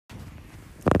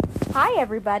Hi,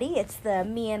 everybody. It's the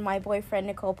Me and My Boyfriend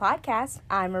Nicole podcast.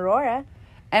 I'm Aurora.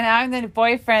 And I'm the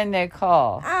boyfriend,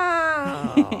 Nicole.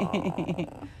 Oh.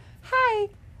 Hi.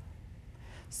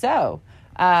 So,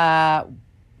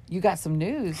 you got some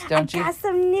news, don't you? I got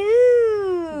some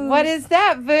news. What is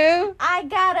that, boo? I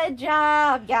got a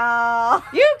job, y'all.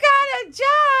 You got a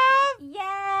job!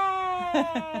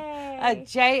 Yay. A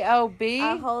J-O-B?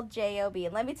 A whole J-O-B.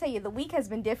 And let me tell you, the week has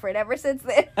been different ever since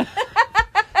then.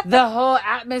 The whole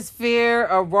atmosphere,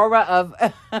 aura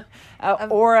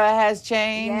has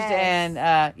changed. Yes.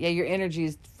 And, your energy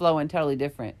is flowing totally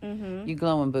different. Mm-hmm. You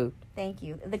glowing, boo. Thank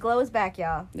you. The glow is back,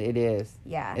 y'all. It is.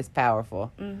 Yeah. It's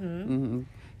powerful. Mm-hmm. Mm-hmm.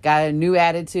 Got a new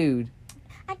attitude.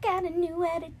 I got a new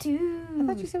attitude. I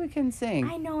thought you said we couldn't sing.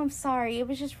 I know, I'm sorry. It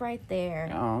was just right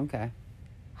there. Oh, okay.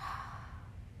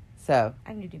 So.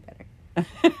 I need to do better.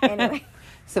 Anyway.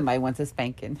 Somebody wants a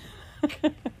spanking.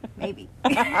 Maybe.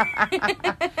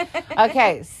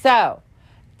 Okay, so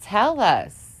tell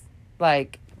us,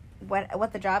 like,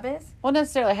 what the job is? well,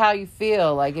 necessarily how you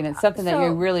feel, like, and it's something that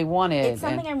you really wanted. It's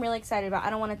something I'm really excited about.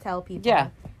 I don't want to tell people. Yeah.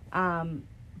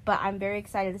 But I'm very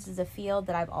excited. This is a field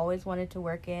that I've always wanted to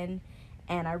work in,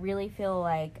 and I really feel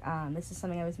like this is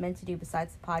something I was meant to do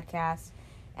besides the podcast,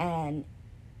 and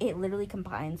it literally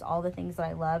combines all the things that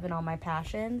I love and all my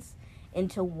passions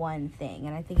into one thing,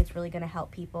 and I think it's really going to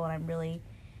help people, and I'm really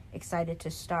excited to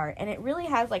start. And it really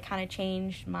has, like, kind of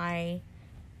changed my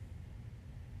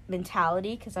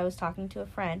mentality, because I was talking to a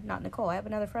friend, not Nicole. I have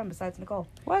another friend besides Nicole.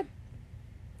 What?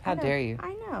 How I know, dare you?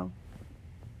 I know.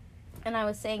 And I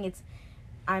was saying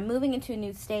I'm moving into a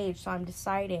new stage, so I'm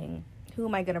deciding who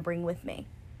am I going to bring with me.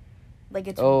 Like,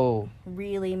 it's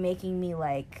really making me,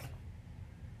 like,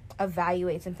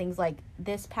 evaluate some things. Like,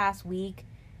 this past week,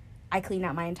 I cleaned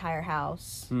out my entire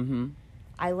house. Mm-hmm.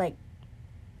 I, like,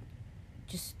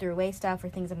 just threw away stuff for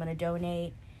things I'm going to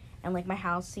donate. And, like, my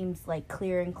house seems, like,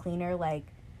 clearer and cleaner. Like,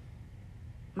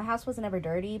 my house wasn't ever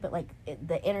dirty, but, like,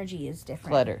 the energy is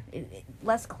different. Clutter.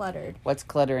 Less cluttered. What's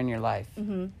clutter in your life?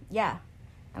 Mm-hmm. Yeah.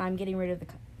 And I'm getting rid of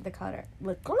the clutter.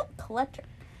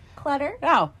 Clutter.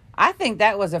 No, I think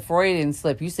that was a Freudian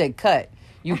slip. You said cut.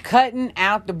 You cutting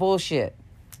out the bullshit.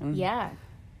 Mm-hmm. Yeah.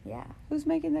 Yeah. Who's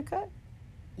making the cut?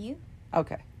 You.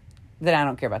 Okay. Then I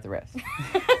don't care about the rest.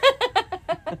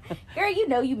 Girl, you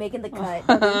know you making the cut.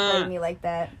 Don't play me like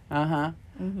that. Uh-huh.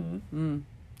 Mm-hmm.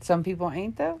 Some people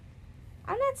ain't, though?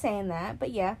 I'm not saying that,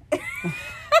 but yeah.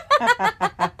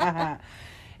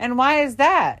 And why is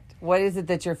that? What is it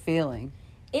that you're feeling?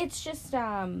 It's just,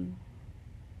 like,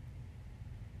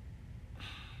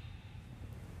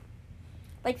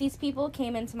 these people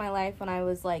came into my life when I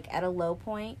was, like, at a low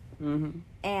point. Mm-hmm.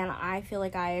 And I feel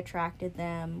like I attracted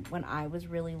them when I was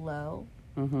really low.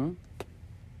 Mm-hmm.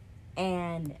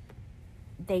 And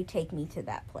they take me to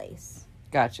that place.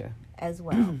 Gotcha. As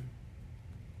well.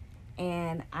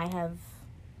 And I have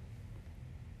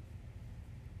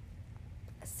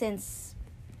since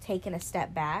taken a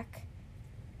step back,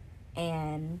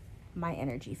 and my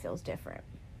energy feels different.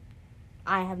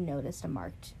 I have noticed a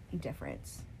marked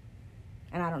difference.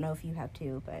 And I don't know if you have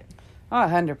too, but... Oh,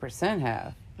 100%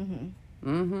 have. Mm-hmm.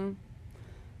 Mm-hmm.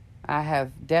 I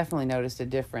have definitely noticed a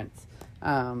difference.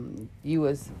 You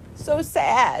was so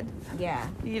sad. Yeah.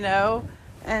 You know?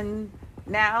 And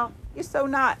now you're so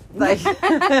not. Like,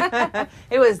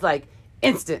 it was like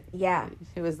instant. Yeah.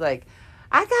 It was like,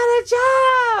 I got a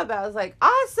job. I was like,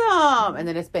 awesome. And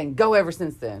then it's been go ever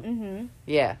since then. Mm-hmm.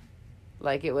 Yeah.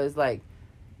 Like, it was like,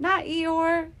 not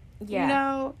Eeyore. Yeah. You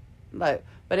know? Like,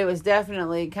 but it was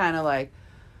definitely kind of like,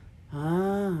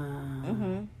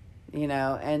 Mm-hmm. you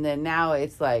know, and then now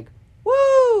it's like,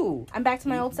 woo! I'm back to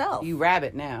my old self. You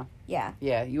rabbit now. Yeah.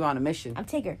 Yeah, you on a mission. I'm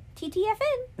Tigger. TTFN.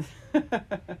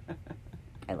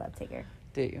 I love Tigger.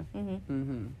 Do you? Mm-hmm.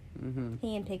 Mm-hmm. Mm-hmm.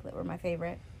 He and Piglet were my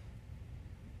favorite.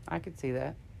 I could see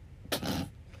that.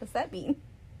 What's that mean?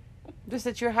 Just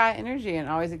that you're high energy and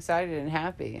always excited and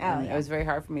happy. And yeah. It was very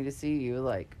hard for me to see you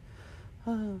like,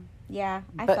 Yeah,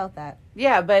 I But- felt that.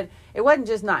 Yeah, but it wasn't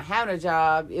just not having a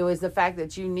job. It was the fact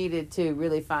that you needed to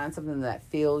really find something that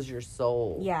fills your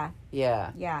soul. Yeah.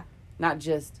 Yeah. Yeah. Not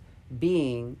just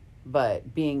being,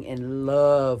 but being in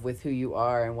love with who you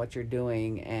are and what you're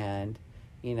doing and,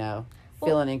 you know,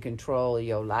 feeling in control of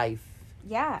your life.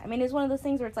 Yeah. I mean, it's one of those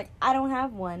things where it's like, I don't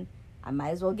have one. I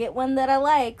might as well get one that I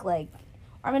like. Like,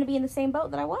 or I'm going to be in the same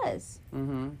boat that I was.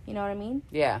 Mm-hmm. You know what I mean?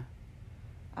 Yeah.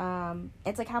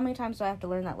 It's like, how many times do I have to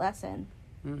learn that lesson?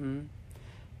 Mm-hmm.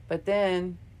 But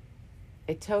then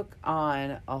it took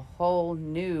on a whole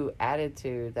new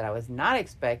attitude that I was not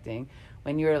expecting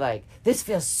when you were like, this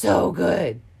feels so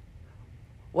good.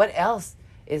 What else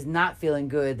is not feeling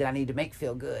good that I need to make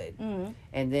feel good? Mm-hmm.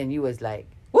 And then you was like,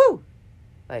 woo,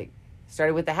 Like,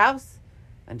 started with the house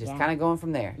and just Yeah. kind of going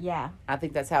from there. Yeah. I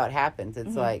think that's how it happens.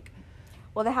 It's like,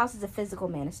 Well, the house is a physical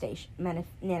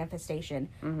manifestation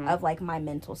of, like, my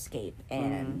mental scape.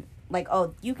 And, like,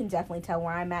 oh, you can definitely tell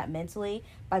where I'm at mentally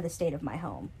by the state of my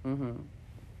home. mm-hmm.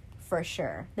 For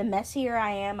sure. The messier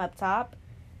I am up top,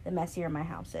 the messier my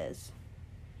house is.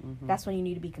 Mm-hmm. That's when you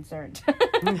need to be concerned.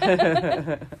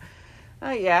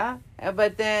 Oh, yeah.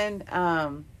 But then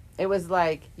it was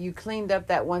like you cleaned up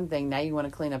that one thing. Now you want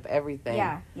to clean up everything.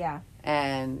 Yeah.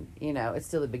 And, it's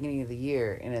still the beginning of the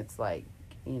year. And it's like,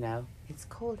 it's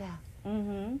cold out.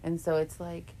 Mm-hmm. And so it's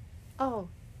like, oh,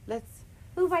 let's...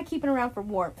 Who am I keeping around for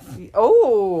warmth?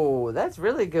 Oh, that's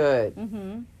really good.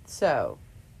 Mm-hmm. So,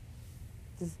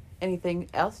 does anything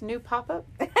else new pop up?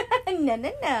 No.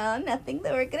 Nothing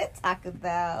that we're going to talk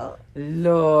about.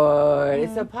 Lord,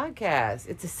 it's a podcast.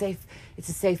 It's a safe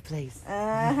place.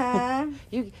 Uh-huh.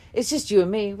 It's just you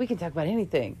and me. We can talk about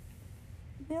anything.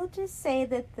 We'll just say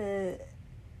that the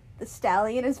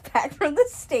stallion is back from the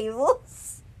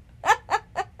stables.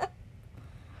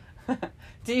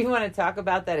 Do you want to talk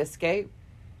about that escape?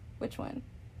 Which one?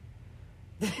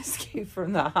 The escape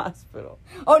from the hospital.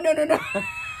 Oh, no.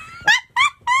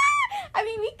 I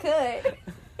mean, we could.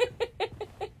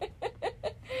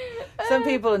 Some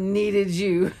people needed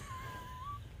you.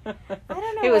 I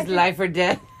don't know. It was life or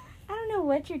death. I don't know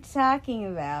what you're talking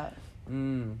about.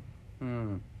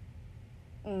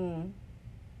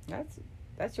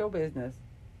 That's your business.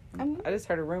 I just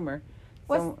heard a rumor.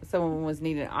 Someone was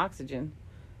needing oxygen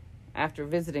after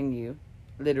visiting you,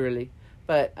 literally.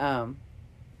 But no,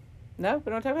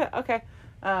 we don't talk about it. Okay.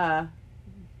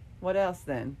 What else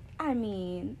then? I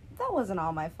mean, that wasn't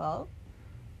all my fault.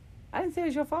 I didn't say it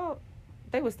was your fault.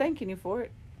 They was thanking you for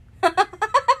it.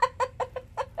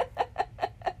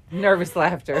 Nervous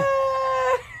laughter.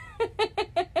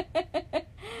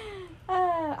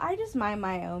 I just mind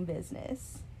my own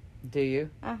business. Do you?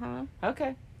 Uh-huh.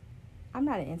 Okay. I'm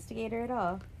not an instigator at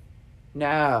all.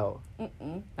 No.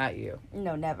 Mm-mm. Not you.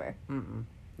 No, never. Mm-mm.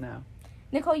 No.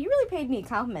 Nicole, you really paid me a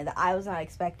compliment that I was not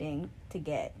expecting to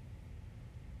get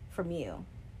from you.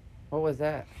 What was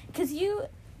that? Because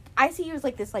I see you as,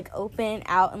 like, this, like, open,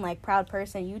 out, and, like, proud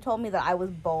person. You told me that I was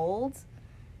bold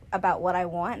about what I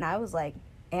want, and I was like,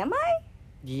 am I?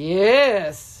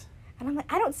 Yes. And I'm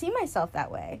like, I don't see myself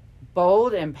that way.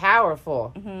 Bold and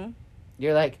powerful. Mm-hmm.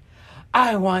 You're like,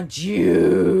 I want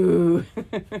you.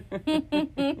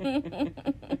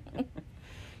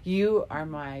 You are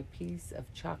my piece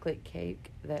of chocolate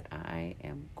cake that I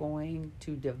am going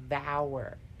to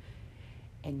devour.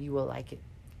 And you will like it.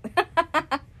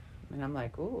 And I'm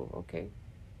like, ooh, okay.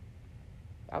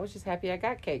 I was just happy I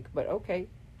got cake, but okay.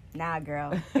 Nah,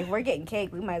 girl. If we're getting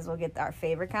cake, we might as well get our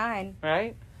favorite kind.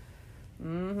 Right?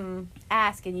 Mm-hmm.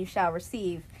 Ask and you shall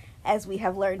receive, as we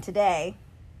have learned today.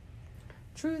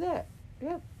 True that.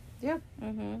 Yep.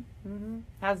 Mm-hmm. Mm-hmm.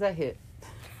 How's that hit?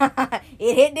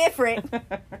 It hit different.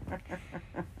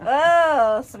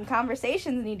 Oh, some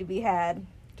conversations need to be had.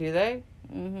 Do they?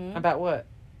 Mm-hmm. About what?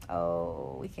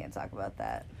 Oh, we can't talk about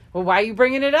that. Well, why are you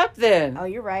bringing it up then? Oh,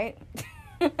 you're right.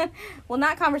 Well,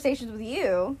 not conversations with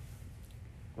you.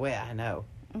 Well, I know.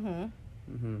 Mm-hmm.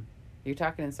 Mm-hmm. You're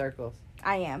talking in circles.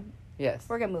 I am. Yes.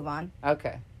 We're going to move on.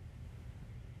 Okay.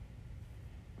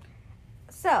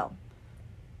 So,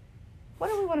 what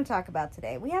do we want to talk about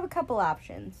today? We have a couple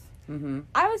options. Mm-hmm.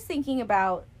 I was thinking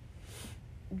about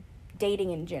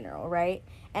dating in general, right?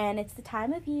 And it's the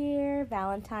time of year,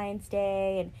 Valentine's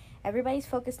Day, and everybody's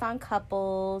focused on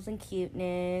couples and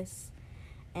cuteness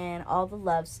and all the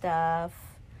love stuff.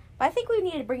 But I think we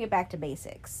need to bring it back to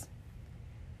basics.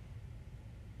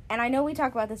 And I know we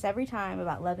talk about this every time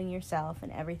about loving yourself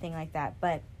and everything like that,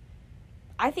 but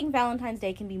I think Valentine's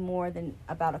Day can be more than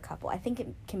about a couple. I think it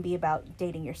can be about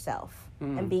dating yourself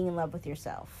and being in love with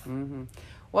yourself. Mm-hmm.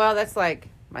 Well, that's like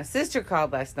my sister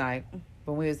called last night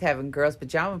when we was having girls'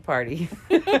 pajama party.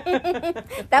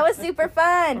 That was super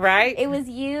fun. Right? It was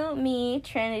you, me,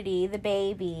 Trinity, the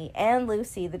baby, and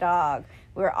Lucy, the dog.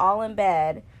 We were all in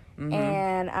bed. Mm-hmm.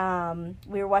 And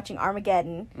we were watching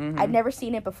Armageddon. Mm-hmm. I'd never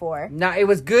seen it before. No, it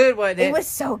was good, wasn't it? It was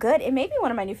so good. It may be one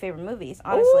of my new favorite movies,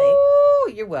 honestly.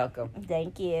 Ooh, you're welcome.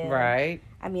 Thank you. Right.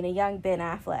 I mean, a young Ben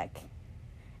Affleck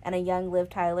and a young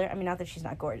Liv Tyler. I mean, not that she's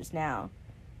not gorgeous now.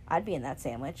 I'd be in that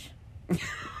sandwich.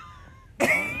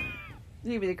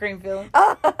 You be the cream filling?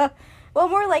 Well,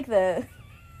 more like the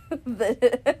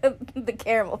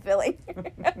caramel filling.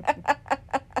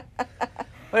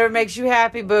 Whatever makes you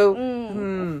happy, boo.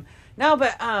 Mm. No,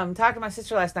 but talking to my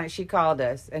sister last night, she called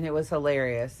us, and it was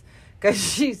hilarious. Because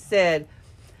she said,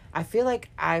 I feel like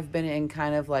I've been in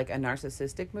kind of like a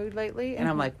narcissistic mood lately. And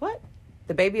I'm like, what?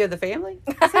 The baby of the family?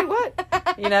 I say, what?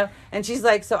 You know? And she's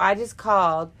like, so I just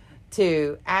called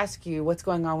to ask you what's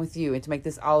going on with you and to make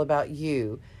this all about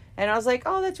you. And I was like,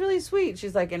 oh, that's really sweet.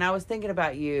 She's like, and I was thinking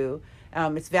about you.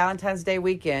 It's Valentine's Day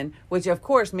weekend, which, of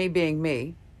course, me being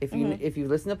me, if you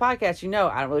listen to podcasts, you know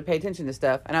I don't really pay attention to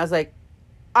stuff. And I was like,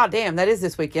 oh, damn, that is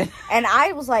this weekend. And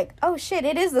I was like, oh, shit,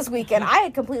 it is this weekend. I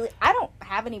don't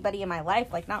have anybody in my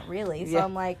life, like, not really. So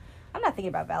I'm like, I'm not thinking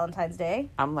about Valentine's Day.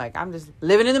 I'm like, I'm just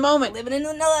living in the moment. Living in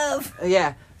the love.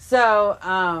 Yeah.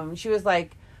 So she was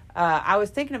like, I was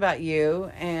thinking about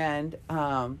you and,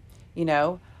 you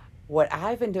know, what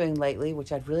I've been doing lately,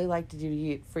 which I'd really like to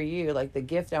do for you, like the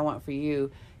gift I want for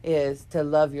you is to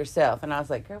love yourself. And I was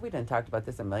like, girl, we done talked about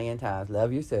this a million times.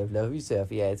 Love yourself, love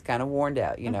yourself. Yeah, it's kind of worn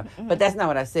out, you know. But that's not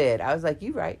what I said. I was like,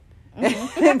 you right.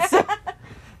 And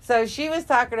so she was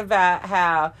talking about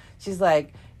how she's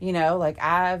like, you know, like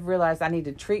I've realized I need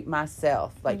to treat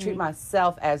myself, like treat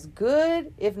myself as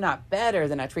good, if not better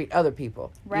than I treat other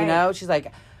people. Right. You know, she's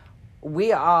like,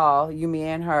 we all, you, me,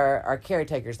 and her, are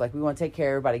caretakers. Like, we want to take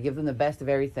care of everybody, give them the best of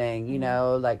everything, you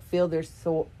know, like, fill their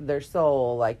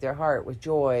soul, like, their heart with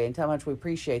joy and tell how much we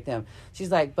appreciate them.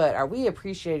 She's like, but are we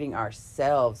appreciating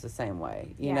ourselves the same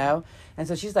way, you know? And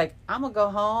so she's like, I'm going to go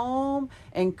home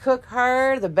and cook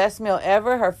her the best meal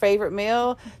ever, her favorite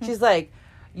meal. She's like,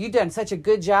 you done such a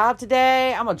good job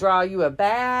today. I'm going to draw you a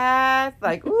bath.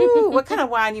 Like, ooh, what kind of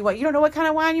wine you want? You don't know what kind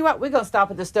of wine you want? We're going to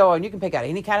stop at the store and you can pick out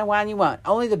any kind of wine you want.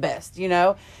 Only the best, you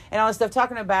know? And all this stuff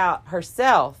talking about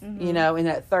herself, you know, in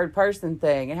that third person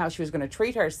thing and how she was going to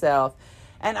treat herself.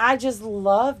 And I just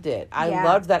loved it. I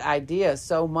loved that idea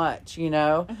so much, you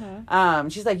know?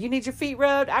 She's like, you need your feet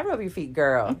rubbed? I rub your feet,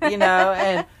 girl, you know?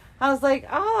 And I was like,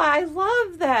 oh, I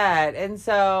love that. And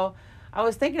so I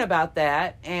was thinking about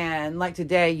that, and like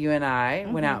today, you and I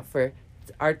went out for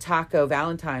our taco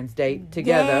Valentine's date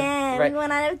together. Yeah, right? We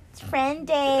went on a friend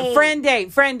date. Friend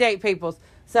date, peoples.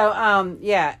 So,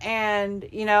 yeah, and,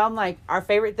 you know, I'm like, our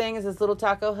favorite thing is this little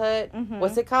taco hut.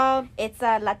 What's it called? It's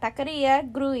La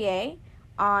Taqueria Gruye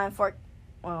on Fort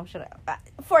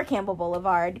Campbell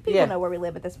Boulevard. People know where we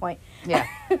live at this point. Yeah.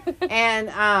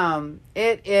 And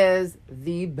it is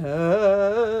the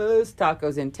best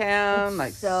tacos in town. It's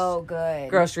like so good.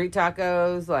 Girl street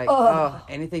tacos. Like,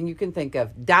 anything you can think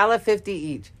of. $1.50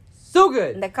 each. So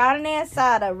good. The carne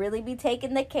asada really be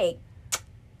taking the cake.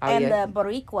 Oh, and the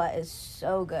boricua is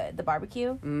so good. The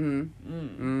barbecue.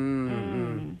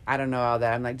 I don't know all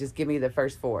that. I'm like, just give me the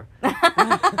first 4.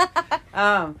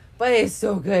 But it's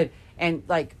so good. And,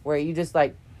 like, where you just,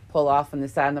 like, pull off on the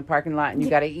side in the parking lot and you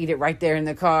got to eat it right there in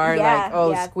the car.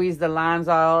 Squeeze the limes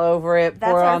all over it.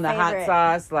 That's pour on the hot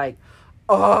sauce. Like,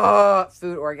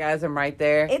 food orgasm right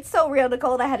there. It's so real,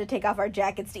 Nicole. I had to take off our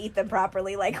jackets to eat them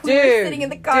properly. Like, we were sitting in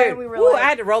the car and we were like... I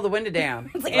had to roll the window down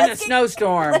like, in a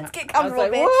snowstorm. Let's get comfortable,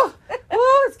 bitch. Woo,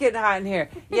 it's getting hot in here.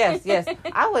 Yes.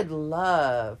 I would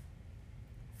love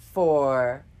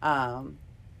for...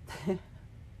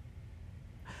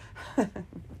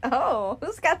 Oh,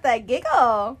 who's got that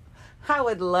giggle? I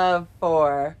would love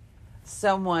for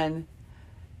someone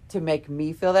to make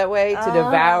me feel that way, to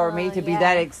devour me, to be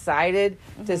that excited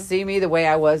to see me the way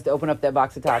I was to open up that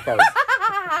box of tacos.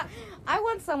 I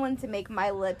want someone to make my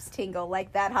lips tingle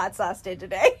like that hot sauce did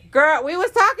today. Girl, we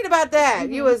was talking about that.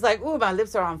 You was like, ooh, my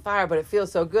lips are on fire, but it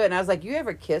feels so good. And I was like, you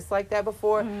ever kissed like that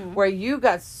before? Where you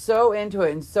got so into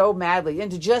it and so madly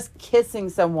into just kissing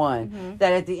someone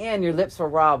that at the end your lips were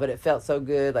raw, but it felt so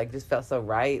good. Like, just felt so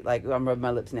right. Like, I'm rubbing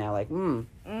my lips now. Like,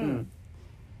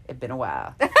 it's been a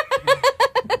while.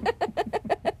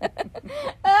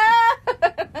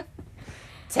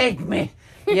 Take me.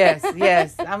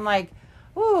 Yes. I'm like,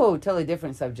 ooh, totally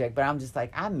different subject, but I'm just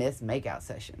like, I miss makeout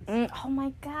sessions. Oh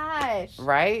my gosh.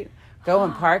 Right?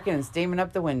 Going parking and steaming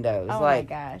up the windows. Oh like,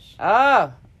 my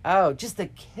gosh. Oh, just the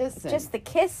kissing. Just the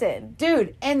kissing.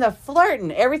 Dude, and the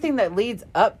flirting. Everything that leads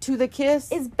up to the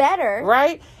kiss is better.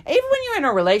 Right? Even when you're in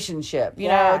a relationship, you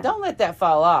know, don't let that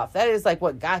fall off. That is like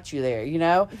what got you there, you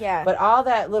know? Yeah. But all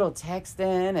that little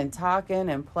texting and talking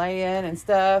and playing and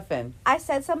stuff. And I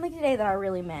said something today that I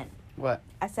really meant. What?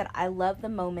 I said, I love the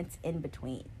moments in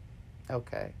between.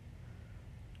 Okay.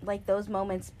 Like those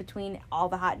moments between all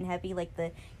the hot and heavy, like the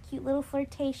cute little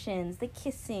flirtations, the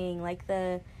kissing, like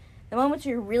the moments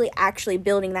you're really actually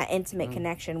building that intimate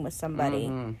connection with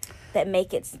somebody that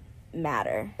make it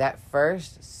matter. That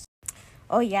first...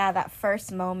 Oh, yeah, that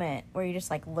first moment where you're just,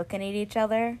 like, looking at each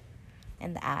other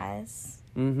in the eyes.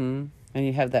 And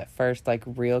you have that first, like,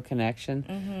 real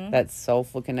connection, that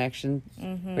soulful connection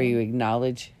where you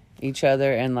acknowledge each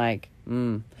other and, like,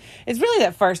 it's really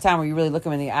that first time where you really look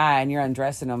them in the eye and you're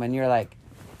undressing them and you're like,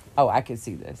 oh, I could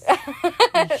see this.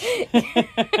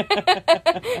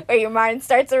 Or your mind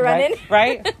starts a running.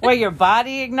 Right? Where your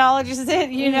body acknowledges it,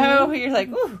 you know? You're like,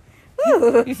 ooh.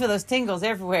 You feel those tingles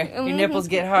everywhere. Your nipples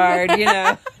get hard, you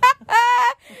know?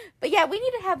 But yeah, we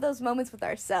need to have those moments with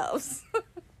ourselves.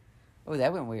 Oh,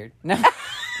 that went weird. No.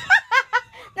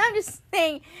 No, I'm just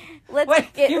saying, let's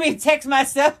Wait, get... you mean text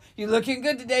myself? You looking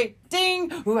good today.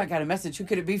 Ding. Ooh, I got a message. Who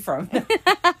could it be from?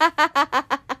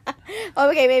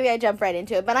 Okay, maybe I jump right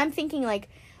into it. But I'm thinking, like,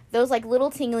 those, like, little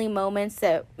tingly moments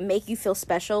that make you feel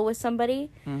special with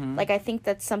somebody. Mm-hmm. Like, I think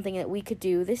that's something that we could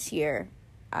do this year,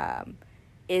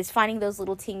 is finding those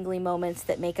little tingly moments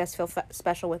that make us feel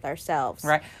special with ourselves.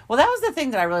 Right. Well, that was the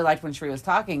thing that I really liked when Sheree was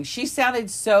talking. She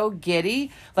sounded so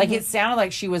giddy. Like, it sounded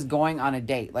like she was going on a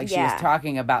date. Like, she was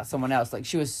talking about someone else. Like,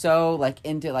 she was so, like,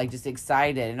 into, like, just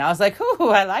excited. And I was like, ooh,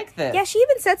 I like this. Yeah, she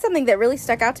even said something that really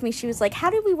stuck out to me. She was like, how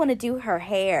did we want to do her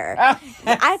hair?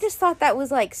 I just thought that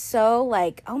was, like, so,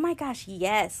 like, oh, my gosh,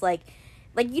 yes. Like,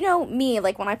 you know, me,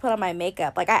 like, when I put on my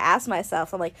makeup, like, I ask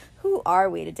myself, I'm like, who are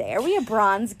we today? Are we a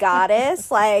bronze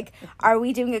goddess? Like, are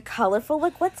we doing a colorful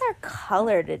look? What's our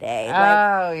color today? Like,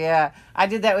 oh, yeah. I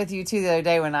did that with you, too, the other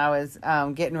day when I was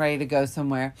getting ready to go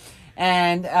somewhere.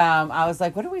 And I was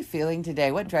like, what are we feeling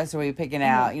today? What dress are we picking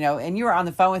out? You know, and you were on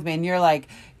the phone with me, and you're like,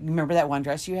 remember that one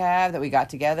dress you have that we got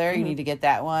together? You need to get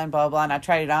that one, blah, blah. And I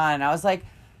tried it on, and I was like,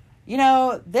 you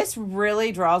know, this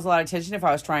really draws a lot of attention if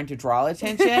I was trying to draw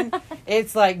attention.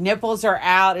 It's like nipples are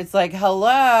out. It's like,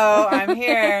 hello, I'm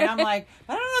here. And I'm like,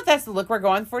 I don't know if that's the look we're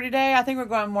going for today. I think we're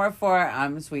going more for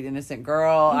I'm a sweet, innocent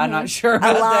girl. I'm not sure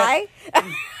about a lie?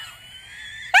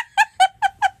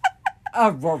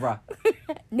 Aurora.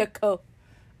 Nicole.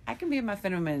 I can be in my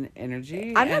feminine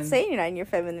energy. I'm not saying you're not in your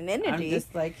feminine energy. I'm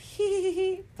just like,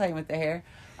 hee, playing with the hair.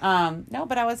 No,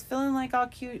 but I was feeling like all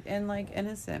cute and like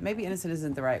innocent. Maybe innocent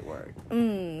isn't the right word.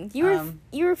 You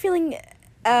were feeling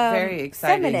very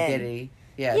excited, feminine. Giddy.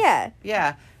 Yes. Yeah.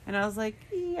 Yeah. And I was like,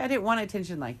 I didn't want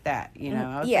attention like that, you know.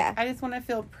 I was like, I just want to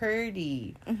feel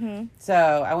pretty. Mm-hmm. So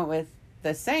I went with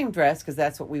the same dress because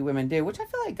that's what we women do, which I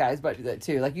feel like guys do that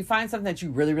too. Like you find something that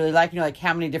you really, really like, and you're like,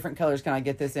 how many different colors can I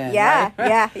get this in? Yeah,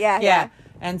 right? yeah.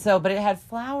 And so, but it had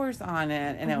flowers on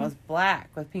it, and it was black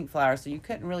with pink flowers, so you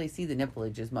couldn't really see the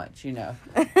nipplage as much, you know.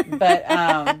 But,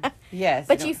 yes.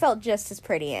 But you felt just as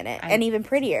pretty in it, and even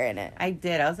prettier in it. I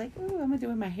did. I was like, ooh, I'm going to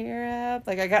do my hair up.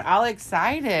 Like, I got all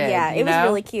excited. Yeah, it was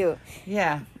really cute.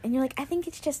 Yeah. And you're like, I think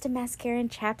it's just a mascara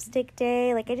and chapstick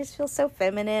day. Like, I just feel so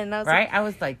feminine. And I was right? I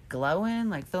was, like,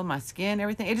 glowing, like, feeling my skin,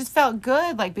 everything. It just felt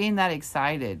good, like, being that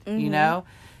excited, you know?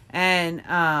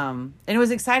 And it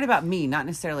was excited about me, not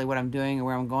necessarily what I'm doing or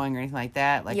where I'm going or anything like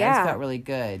that. Like, I just felt really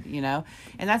good, you know?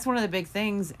 And that's one of the big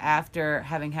things after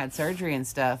having had surgery and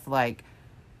stuff, like,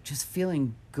 just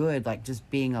feeling good, like, just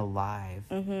being alive,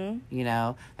 you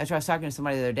know? That's why I was talking to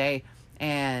somebody the other day,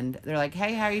 and they're like,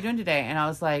 hey, how are you doing today? And I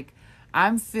was like,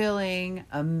 I'm feeling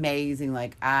amazing.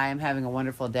 Like, I'm having a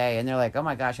wonderful day. And they're like, oh,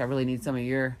 my gosh, I really need some of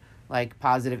your, like,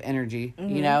 positive energy,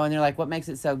 you know? And they're like, what makes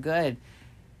it so good?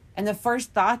 And the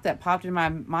first thought that popped in my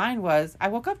mind was, I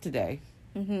woke up today,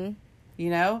 you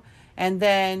know? And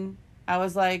then I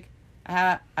was like,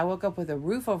 I woke up with a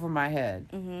roof over my head,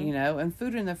 you know, and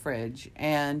food in the fridge.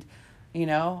 And, you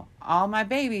know, all my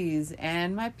babies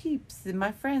and my peeps and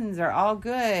my friends are all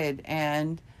good.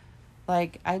 And,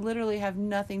 like, I literally have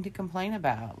nothing to complain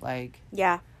about. Like,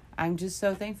 I'm just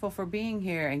so thankful for being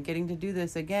here and getting to do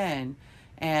this again.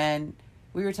 And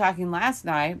we were talking last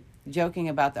night, joking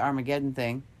about the Armageddon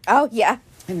thing. Oh, yeah.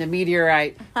 And the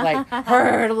meteorite, like,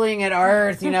 hurtling at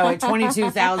Earth, you know, at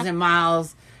 22,000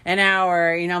 miles an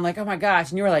hour. You know, I'm like, oh, my gosh.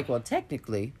 And you were like, well,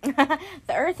 technically. The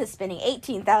Earth is spinning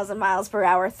 18,000 miles per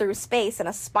hour through space in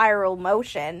a spiral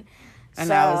motion.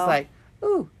 And I was like,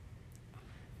 ooh,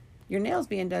 your nails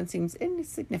being done seems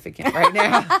insignificant right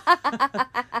now.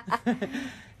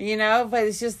 You know, but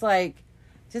it's just like,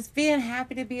 just being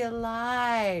happy to be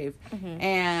alive.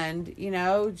 And, you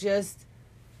know, just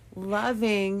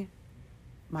loving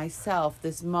myself,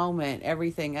 this moment,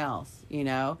 everything else, you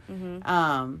know?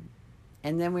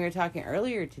 And then we were talking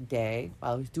earlier today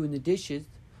while I was doing the dishes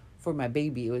for my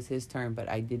baby. It was his turn, but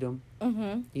I did them,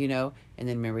 you know? And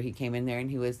then remember he came in there and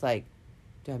he was like,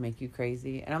 do I make you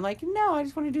crazy? And I'm like, no, I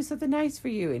just want to do something nice for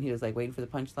you. And he was like, waiting for the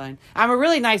punchline. I'm a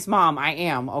really nice mom. I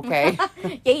am, okay?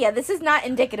 Yeah, this is not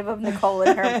indicative of Nicole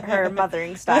and her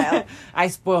mothering style. I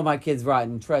spoil my kids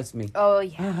rotten, trust me. Oh,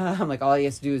 yeah. I'm like, all he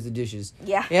has to do is the dishes.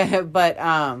 Yeah. Yeah, but,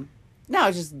 no, I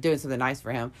was just doing something nice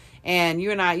for him. And you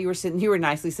were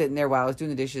nicely sitting there while I was doing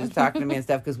the dishes, talking to me and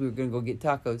stuff, because we were going to go get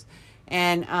tacos.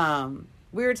 And,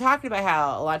 we were talking about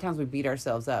how a lot of times we beat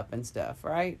ourselves up and stuff,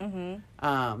 right?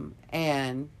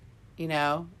 And, you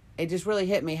know, it just really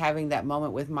hit me having that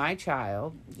moment with my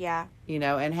child, Yeah. you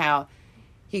know, and how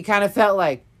he kind of felt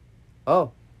like,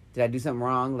 oh, did I do something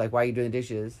wrong? Like, why are you doing the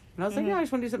dishes? And I was like, no, I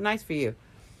just want to do something nice for you.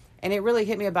 And it really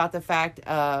hit me about the fact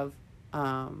of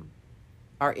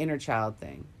our inner child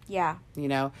thing, Yeah. you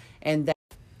know, and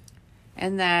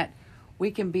that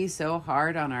we can be so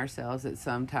hard on ourselves at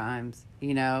sometimes,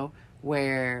 you know,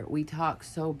 where we talk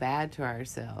so bad to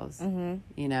ourselves,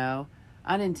 you know,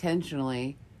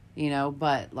 unintentionally, you know,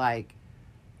 but like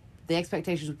the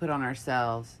expectations we put on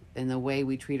ourselves and the way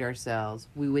we treat ourselves,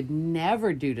 we would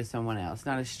never do to someone else,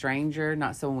 not a stranger,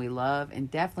 not someone we love,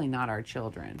 and definitely not our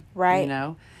children. Right. You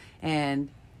know? And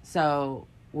so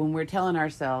when we're telling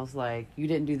ourselves, like, you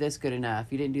didn't do this good enough,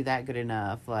 you didn't do that good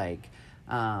enough, like,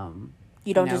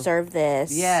 you don't know, deserve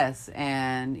this. yes,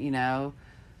 and, you know,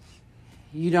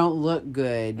 you don't look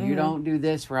good, you don't do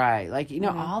this right. Like, you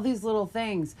know, all these little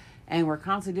things, and we're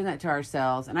constantly doing that to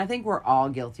ourselves, and I think we're all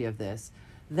guilty of this.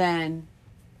 Then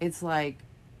it's like,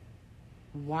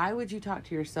 why would you talk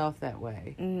to yourself that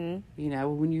way? You know,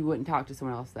 when you wouldn't talk to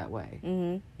someone else that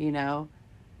way. You know,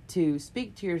 to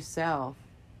speak to yourself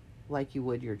like you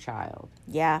would your child.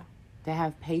 Yeah. To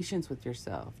have patience with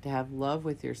yourself, to have love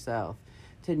with yourself,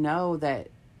 to know that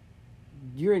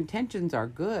your intentions are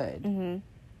good.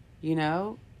 You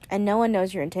know? And no one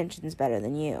knows your intentions better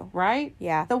than you. Right?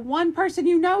 Yeah. The one person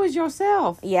you know is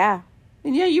yourself. Yeah.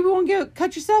 And yeah, you won't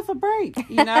cut yourself a break,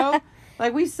 you know?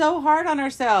 Like, we so hard on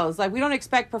ourselves. Like, we don't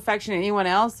expect perfection in anyone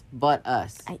else but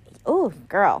us. Oh,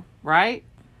 girl. Right?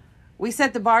 We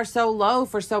set the bar so low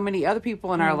for so many other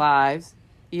people in our lives,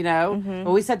 you know?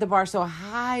 But we set the bar so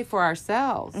high for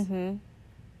ourselves.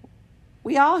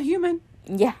 We all human.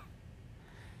 Yeah.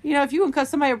 You know, if you want to cut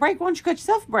somebody a break, why don't you cut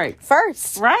yourself a break?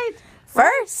 First. Right?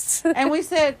 First. And we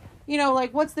said, you know,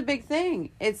 like, what's the big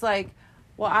thing? It's like,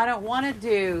 well, I don't want to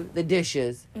do the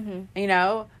dishes. You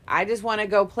know, I just want to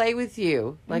go play with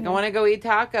you. Like, I want to go eat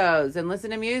tacos and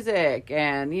listen to music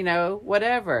and, you know,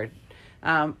 whatever.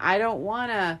 I don't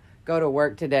want to go to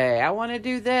work today. I want to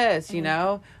do this, you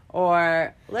know,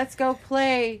 or let's go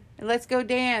play and let's go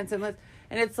dance. And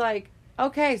it's like,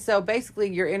 okay, so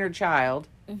basically your inner child,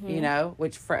 you know,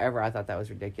 which forever I thought that was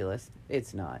ridiculous.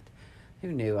 It's not.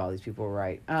 Who knew all these people were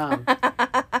right?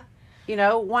 You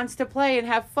know, wants to play and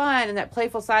have fun and that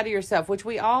playful side of yourself, which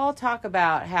we all talk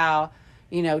about how,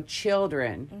 you know,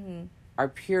 children are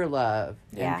pure love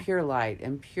and pure light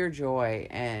and pure joy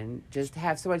and just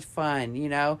have so much fun, you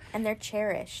know. And they're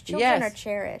cherished. Children are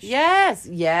cherished. Yes,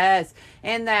 yes.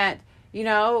 And that, you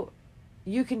know,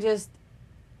 you can just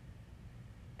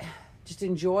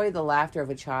enjoy the laughter of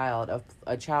a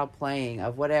child playing,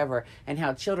 of whatever, and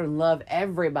how children love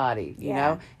everybody, you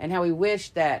know, and how we wish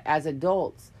that as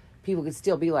adults, people could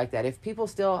still be like that. If people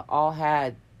still all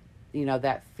had, you know,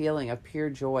 that feeling of pure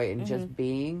joy and just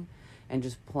being and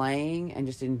just playing and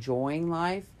just enjoying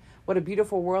life, what a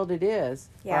beautiful world it is,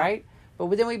 right? But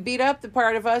then we beat up the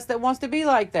part of us that wants to be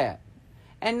like that.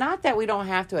 And not that we don't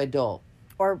have to adult.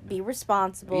 Or be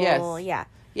responsible. Yes. Yeah.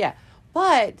 Yeah.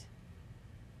 But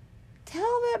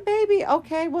tell that baby,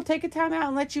 okay, we'll take a time out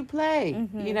and let you play,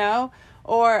 you know?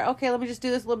 Or, okay, let me just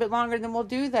do this a little bit longer, then we'll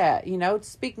do that, you know?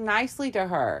 Speak nicely to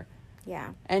her. Yeah.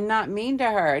 And not mean to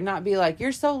her. And not be like,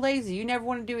 you're so lazy, you never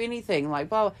want to do anything.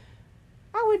 Like, well,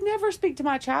 I would never speak to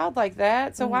my child like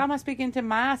that. So why am I speaking to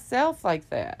myself like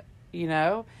that, you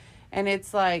know? And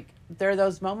it's like, there are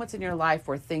those moments in your life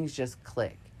where things just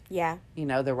click. Yeah. You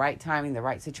know, the right timing, the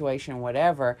right situation,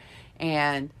 whatever.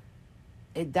 And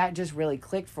that just really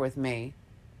clicked with me.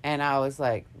 And I was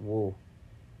like, whoa.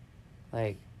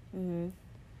 Like,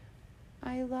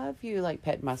 I love you. Like,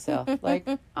 petting myself. Like,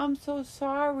 I'm so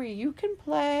sorry. You can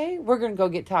play. We're going to go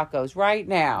get tacos right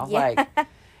now. Yeah. Like,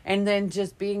 and then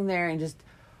just being there and just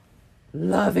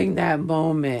loving that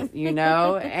moment, you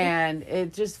know? And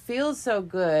it just feels so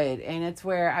good. And it's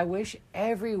where I wish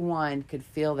everyone could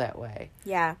feel that way.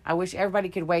 Yeah. I wish everybody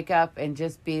could wake up and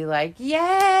just be like,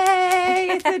 yay,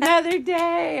 it's another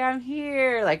day. I'm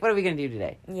here. Like, what are we going to do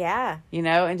today? Yeah. You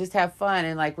know, and just have fun.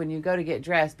 And like, when you go to get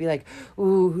dressed, be like,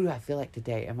 ooh, who do I feel like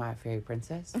today? Am I a fairy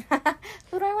princess? Who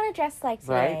do I want to dress like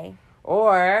today? Right?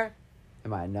 Or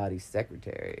am I a naughty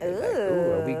secretary? Ooh. Like,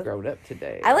 ooh, are we grown up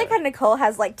today? I like how Nicole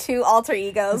has like two alter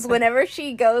egos. Whenever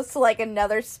she goes to like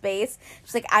another space,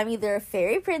 she's like, I'm either a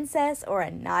fairy princess or a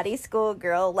naughty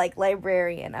schoolgirl, like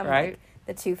librarian. I'm Right? like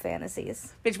the two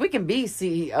fantasies. Bitch, we can be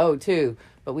CEO too,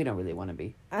 but we don't really want to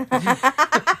be.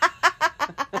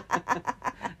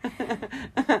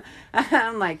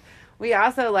 I'm like, we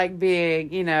also like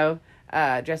being, you know,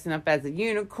 dressing up as a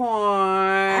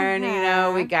unicorn. You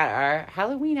know, we got our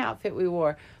Halloween outfit we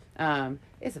wore.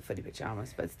 It's a footy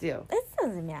pajamas, but still. This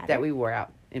doesn't matter. That we wore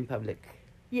out in public.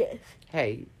 Yes.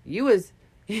 Hey, you was...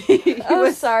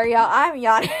 Oh, sorry, y'all. I'm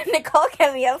yawning. Nicole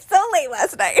kept me up so late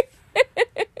last night.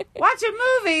 Watching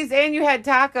movies, and you had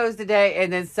tacos today,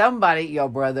 and then somebody, your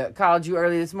brother, called you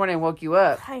early this morning and woke you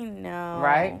up. I know.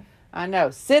 Right? I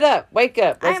know. Sit up. Wake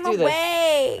up. Let's do this.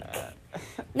 I'm awake.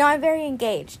 No, I'm very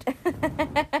engaged.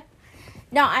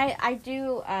 No, I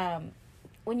do,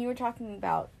 when you were talking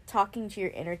about talking to your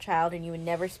inner child and you would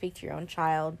never speak to your own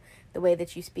child the way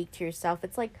that you speak to yourself,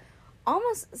 it's like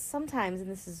almost sometimes,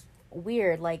 and this is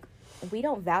weird, like we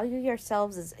don't value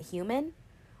ourselves as a human,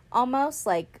 almost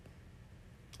like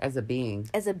as a being,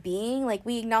 like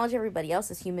we acknowledge everybody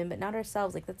else as human but not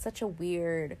ourselves. Like that's such a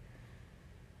weird,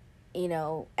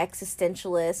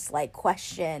 existentialist like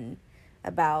question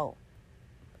about,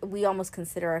 we almost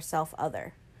consider ourselves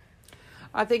other.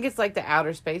 I think it's like the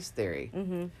outer space theory,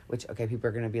 Mm-hmm. which, okay, people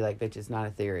are going to be like, bitch, it's not a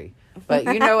theory, but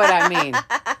you know what I mean.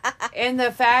 And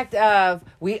the fact of,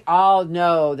 we all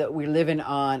know that we're living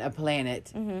on a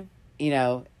planet, Mm-hmm.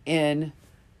 In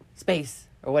space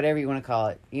or whatever you want to call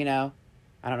it,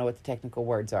 I don't know what the technical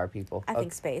words are, people. I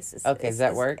think space is... Okay, does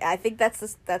that work? I think that's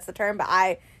the term, but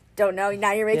I don't know.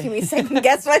 Now you're making me second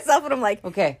guess myself, and I'm like...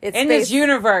 Okay, it's in space. this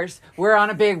universe, we're on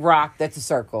a big rock that's a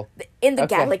circle. In the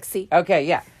Okay. galaxy. Okay,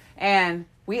 yeah. And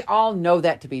we all know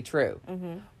that to be true.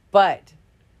 Mm-hmm. But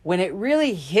when it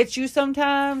really hits you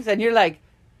sometimes, and you're like,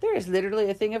 there is literally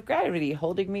a thing of gravity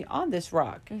holding me on this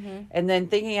rock. Mm-hmm. And then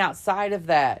thinking outside of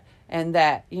that, and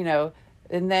that,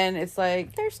 and then it's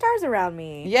like, There's stars around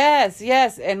me. yes.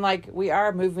 And like we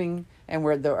are moving, and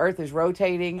the earth is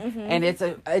rotating, Mm-hmm. and it's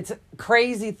a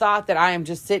crazy thought that I am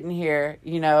just sitting here,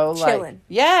 Chilling. like,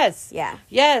 yes. Yeah.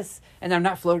 Yes. And I'm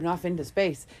not floating off into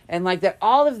space. And like that,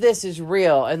 all of this is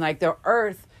real. And like the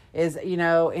earth is,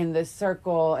 in this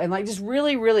circle, and like just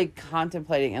really, really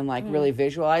contemplating and like really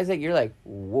visualizing. You're like,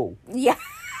 whoa. Yeah.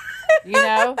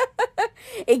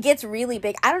 It gets really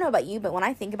big. I don't know about you, but when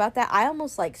I think about that, I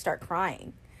almost like start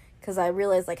crying because I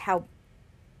realize how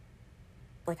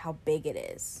big it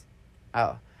is.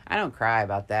 Oh, I don't cry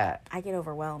about that. I get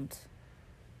overwhelmed.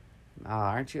 Oh,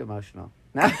 aren't you emotional?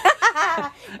 No.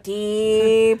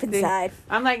 Deep inside.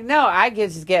 I'm like, no, I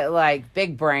just get like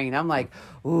big brain. I'm like,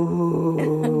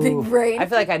 ooh. Big brain. I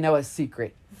feel like I know a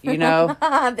secret,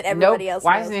 that everybody else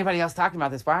Why knows. isn't anybody else talking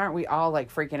about this? Why aren't we all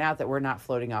like freaking out that we're not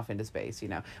floating off into space,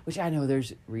 Which I know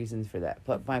there's reasons for that.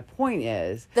 But my point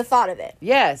is... the thought of it.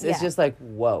 Yes, it's Yeah. just like,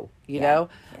 whoa, Yeah.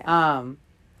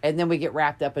 And then we get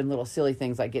wrapped up in little silly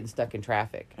things like getting stuck in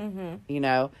traffic, Mm-hmm.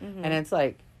 And it's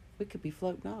like, we could be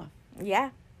floating off. Yeah,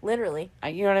 literally.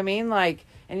 You know what I mean? Like,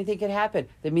 anything could happen.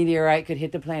 The meteorite could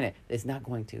hit the planet. It's not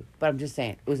going to. But I'm just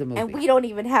saying, it was a movie. And we don't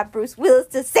even have Bruce Willis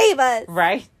to save us.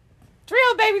 Right?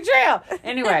 Drill, baby, drill!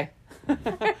 Anyway.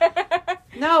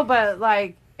 No, but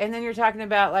like, and then you're talking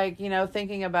about like,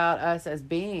 thinking about us as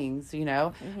beings,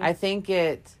 Mm-hmm. I think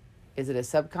is it a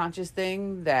subconscious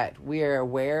thing that we're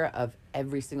aware of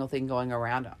every single thing going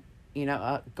around,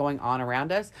 going on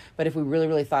around us. But if we really,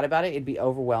 really thought about it, it'd be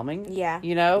overwhelming. Yeah.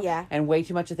 Yeah. And way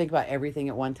too much to think about everything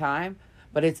at one time.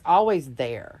 But it's always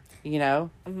there,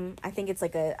 Mm-hmm. I think it's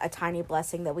like a tiny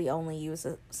blessing that we only use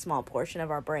a small portion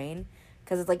of our brain.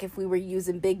 Because it's like if we were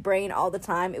using big brain all the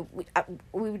time,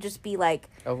 we would just be like...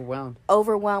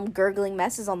 overwhelmed, gurgling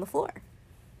messes on the floor.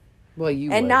 Well,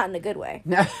 you And would. not in a good way.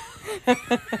 No.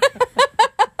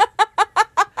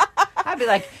 I'd be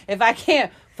like, if I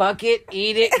can't, fuck it,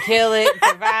 eat it, kill it,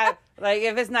 survive. Like,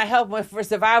 if it's not helping for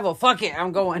survival, fuck it,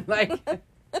 I'm going. Like...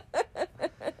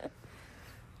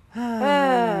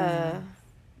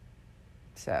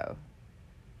 So,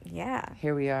 Yeah.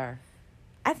 here we are.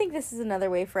 I think this is another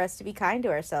way for us to be kind to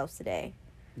ourselves today.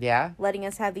 Yeah? Letting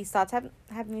us have these thoughts,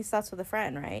 having these thoughts with a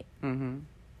friend, right?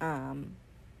 Mm-hmm.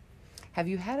 Have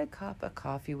you had a cup of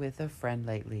coffee with a friend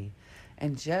lately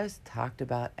and just talked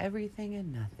about everything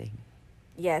and nothing?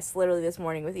 Yes, literally this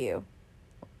morning with you.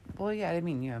 Well, yeah, I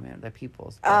mean, the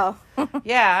people's. Oh.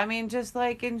 Yeah, I mean, just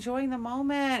like enjoying the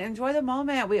moment. Enjoy the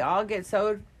moment. We all get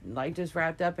so like just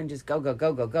wrapped up and just go.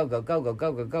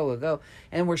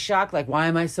 And we're shocked, like, why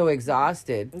am I so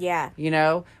exhausted? Yeah.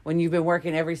 When you've been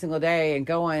working every single day and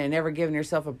going and never giving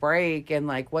yourself a break, and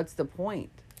like, what's the point?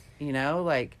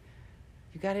 Like,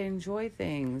 you got to enjoy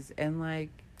things and like.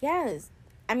 Yes.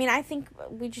 I mean, I think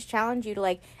we just challenge you to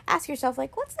like ask yourself,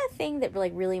 like, what's that thing that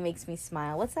like really makes me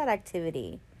smile? What's that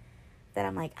activity that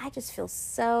I'm like, I just feel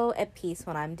so at peace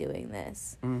when I'm doing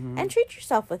this? Mm-hmm. And treat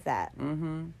yourself with that.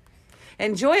 Mm-hmm.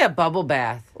 Enjoy a bubble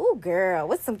bath. Ooh, girl,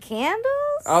 with some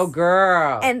candles. Oh,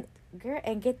 girl. And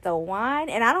get the wine.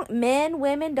 And men,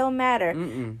 women, don't matter.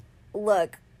 Mm-mm.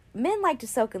 Look, men like to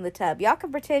soak in the tub. Y'all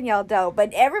can pretend y'all don't,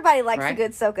 but everybody likes a Right.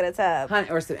 good soak in a tub. Honey,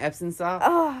 or some Epsom salt.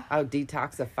 Oh,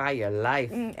 Detoxify your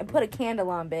life. and put a candle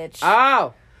on, bitch.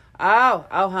 Oh,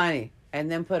 honey. And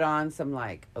then put on some,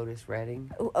 like, Otis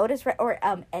Redding. Ooh, or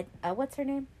what's her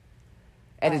name?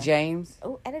 Etta James.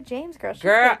 Oh, Etta James, girl. She's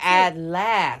Girl, good, too. at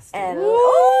last. And, Woo!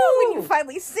 oh, when you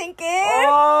finally sink in.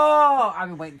 Oh, I've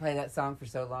been waiting to play that song for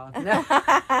so long. No.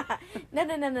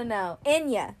 No.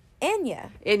 Enya. Enya.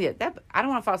 I don't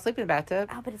want to fall asleep in the bathtub.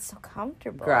 Oh, but it's so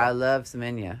comfortable. Girl, I love some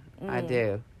Enya.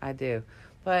 Mm. I do.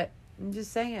 But I'm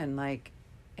just saying, like,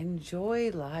 enjoy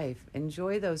life.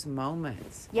 Enjoy those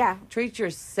moments. Yeah. Treat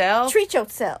yourself Treat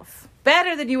yourself.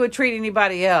 better than you would treat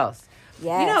anybody else.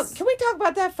 Yes. You know, can we talk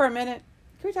about that for a minute?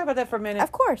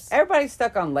 Of course. Everybody's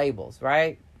stuck on labels,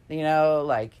 right? You know,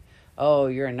 like, oh,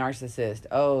 you're a narcissist.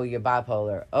 Oh, you're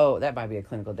bipolar. Oh, that might be a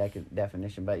clinical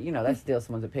definition, but, you know, that's still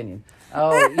someone's opinion.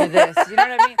 Oh, you're this. You know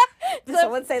what I mean? Did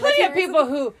someone say plenty that? of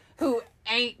people who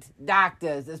ain't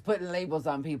doctors is putting labels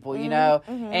on people, you know,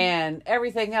 and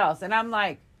everything else. And I'm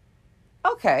like,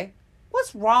 okay,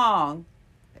 what's wrong?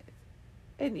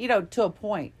 And, you know, to a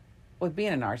point with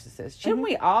being a narcissist. Shouldn't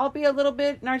we all be a little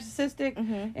bit narcissistic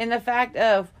in the fact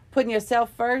of putting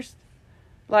yourself first?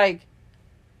 Like,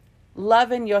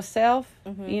 loving yourself,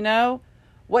 you know?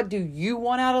 What do you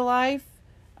want out of life?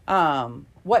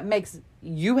 What makes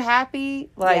you happy?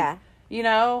 Like, Yeah. you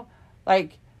know,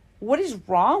 like, what is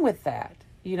wrong with that?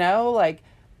 You know, like,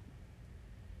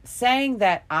 saying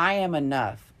that I am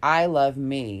enough. I love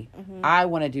me. I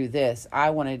want to do this.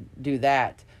 I want to do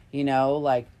that. You know,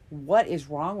 like, what is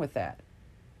wrong with that?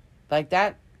 Like,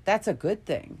 that's a good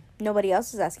thing. Nobody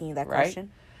else is asking you that Right?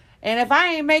 question. And if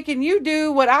I ain't making you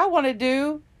do what I want to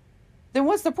do, then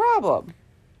what's the problem?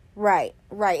 Right.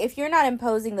 If you're not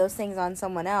imposing those things on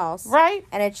someone else, Right?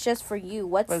 and it's just for you,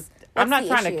 what's I'm not the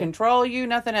trying to issue? control you,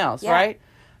 nothing else, Yeah. right?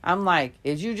 I'm like,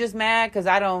 is you just mad because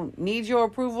I don't need your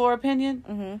approval or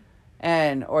opinion?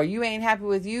 Or you ain't happy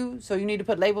with you, so you need to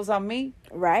put labels on me?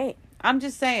 Right. I'm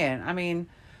just saying, I mean,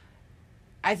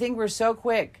 I think we're so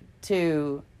quick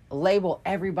to label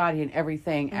everybody and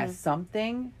everything as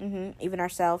something. Even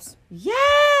ourselves.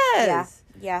 Yes!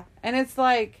 Yeah. And it's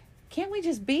like, can't we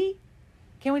just be?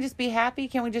 Can't we just be happy?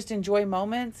 Can't we just enjoy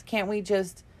moments? Can't we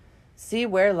just see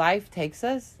where life takes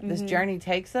us, this journey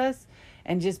takes us,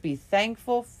 and just be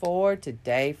thankful for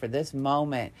today, for this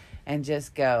moment, and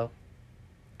just go,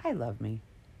 I love me.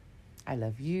 I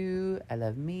love you. I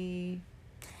love me.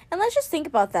 And let's just think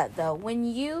about that, though. When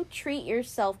you treat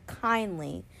yourself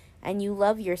kindly and you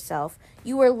love yourself,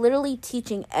 you are literally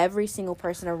teaching every single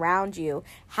person around you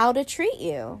how to treat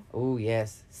you. Oh,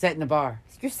 yes. Setting the bar.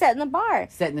 You're setting the bar.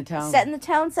 Setting the tone. Setting the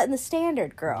tone, setting the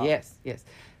standard, girl. Yes.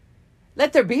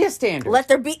 Let there be a standard. Let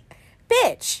there be...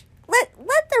 Bitch.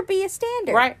 Let there be a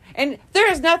standard. Right? And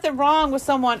there is nothing wrong with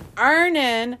someone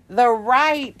earning the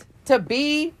right to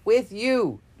be with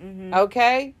you.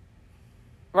 Okay?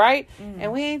 Right?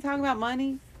 And we ain't talking about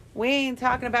money. We ain't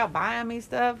talking about buying me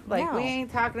stuff. Like, No. we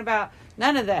ain't talking about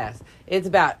none of that. It's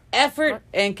about effort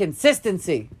and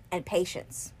consistency. And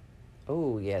patience.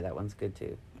 Oh, yeah, that one's good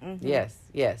too. Yes.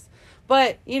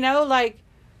 But, you know, like,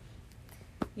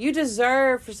 you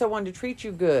deserve for someone to treat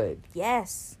you good.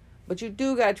 Yes. But you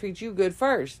do got to treat you good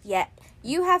first. Yeah.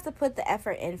 You have to put the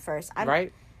effort in first.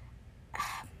 Right?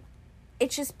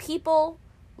 It's just people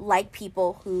like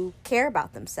people who care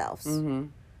about themselves.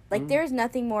 Like, there's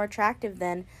nothing more attractive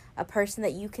than a person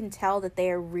that you can tell that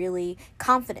they are really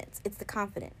confident. It's the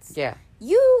confidence. Yeah.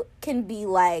 You can be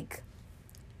like,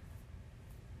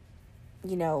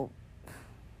 you know,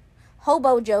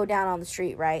 Hobo Joe down on the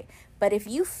street, right? But if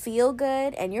you feel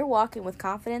good and you're walking with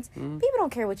confidence, people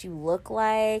don't care what you look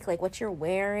like what you're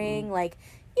wearing. Like,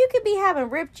 you could be having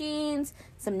ripped jeans,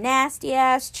 some nasty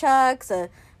ass Chucks, a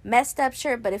messed up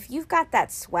shirt, but if you've got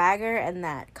that swagger and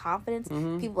that confidence,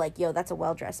 people like, yo, that's a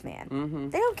well-dressed man.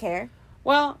 They don't care.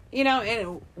 Well, you know,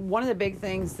 and one of the big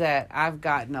things that I've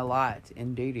gotten a lot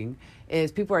in dating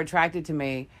is people are attracted to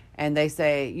me and they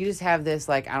say, you just have this,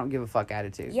 like, I don't give a fuck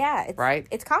attitude. Yeah. It's, right?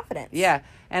 It's confidence. Yeah.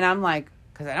 And I'm like,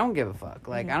 because I don't give a fuck.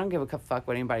 Like, I don't give a fuck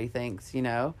what anybody thinks, you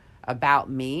know, about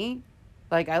me.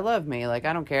 Like, I love me. Like,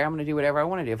 I don't care. I'm going to do whatever I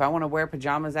want to do. If I want to wear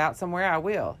pajamas out somewhere, I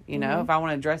will. You know, if I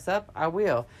want to dress up, I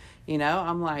will. You know,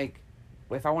 I'm like,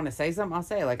 if I want to say something, I'll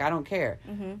say it. Like, I don't care.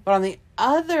 But on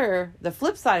the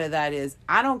flip side of that is,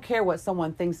 I don't care what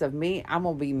someone thinks of me. I'm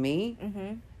going to be me.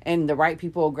 And the right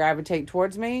people will gravitate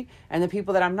towards me. And the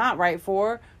people that I'm not right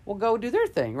for will go do their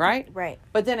thing, right? Right.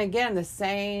 But then again, the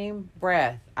same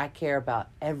breath, I care about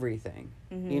everything.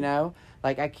 You know?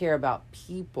 Like, I care about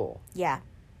people. Yeah.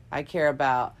 I care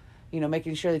about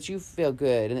making sure that you feel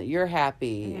good and that you're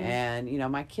happy, Mm-hmm.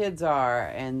 and, my kids are,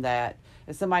 and that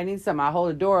if somebody needs something, I hold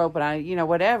the door open,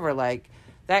 whatever, like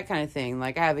that kind of thing.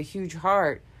 Like, I have a huge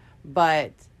heart,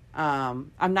 but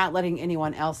I'm not letting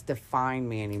anyone else define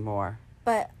me anymore.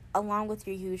 But along with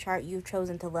your huge heart, you've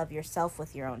chosen to love yourself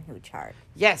with your own huge heart.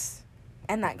 Yes.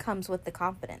 And that comes with the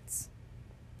confidence.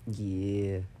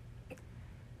 Yeah.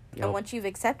 Yep. And once you've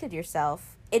accepted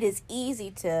yourself, it is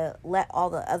easy to let all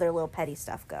the other little petty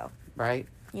stuff go. Right.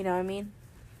 You know what I mean?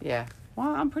 Yeah. Well,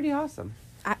 I'm pretty awesome.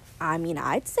 I mean,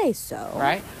 I'd say so.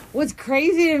 Right. What's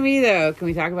crazy to me, though, can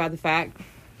we talk about the fact,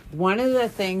 one of the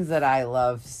things that I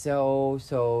love so,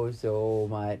 so, so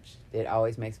much, it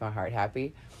always makes my heart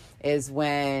happy, is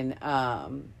when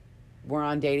we're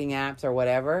on dating apps or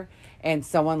whatever, and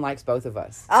someone likes both of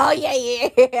us. Oh,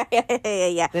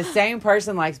 yeah. The same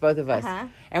person likes both of us. Uh-huh.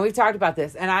 And we've talked about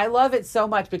this. And I love it so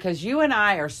much because you and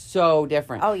I are so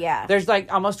different. Oh, yeah. There's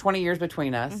like almost 20 years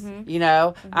between us. Mm-hmm.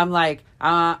 Mm-hmm. I'm like,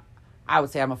 I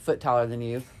would say I'm a foot taller than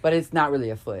you, but it's not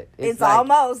really a foot. It's like,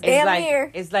 almost damn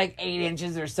near. It's like 8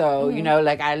 inches or so. Mm-hmm.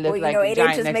 Like I look like a 8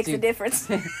 giant inches next makes to a difference.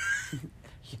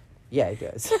 Yeah, it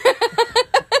does.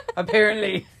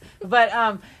 Apparently.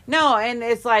 But no, and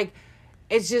it's like,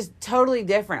 it's just totally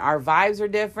different. Our vibes are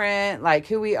different. Like,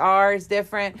 who we are is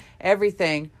different.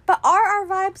 Everything. But are our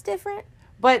vibes different?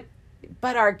 But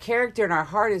our character and our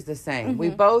heart is the same. Mm-hmm. We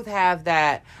both have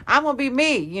that, I'm going to be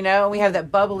me, and we have that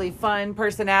bubbly, fun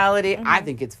personality. Mm-hmm. I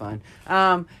think it's fun.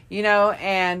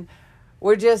 And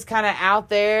we're just kind of out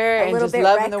there and just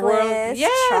loving reckless, the world.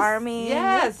 Yes. Charming.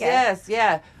 Yes.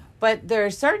 Yeah. But there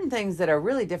are certain things that are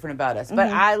really different about us. Mm-hmm. But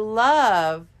I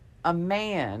love a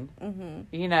man,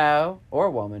 mm-hmm. Or a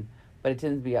woman, but it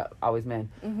tends to be always men,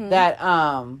 mm-hmm. that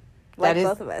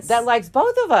both of us. That likes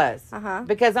both of us. Uh-huh.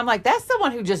 Because I'm like, that's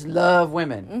someone who just love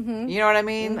women. Mm-hmm. You know what I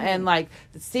mean? Mm-hmm. And like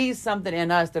sees something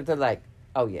in us that they're like,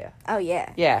 oh yeah. Oh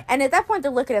yeah. Yeah. And at that point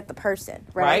they're looking at the person,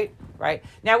 right? Right.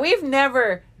 Now we've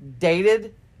never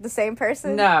dated the same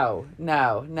person? No.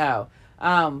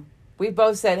 We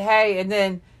both said, hey, and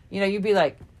then, you'd be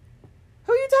like,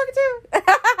 who are you talking to?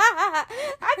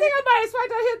 I think I might have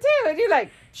swiped on him too. And you're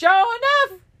like, sure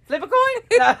enough, flip a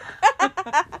coin.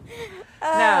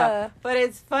 No, but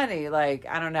it's funny. Like,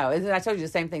 I don't know. I told you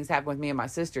the same things happen with me and my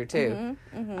sister too.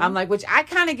 Mm-hmm, mm-hmm. I'm like, which I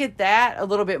kind of get that a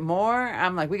little bit more.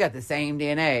 I'm like, we got the same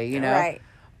DNA, Right.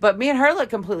 But me and her look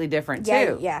completely different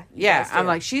too. Yeah. I'm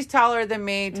like, she's taller than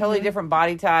me, totally different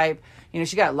body type.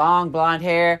 She got long blonde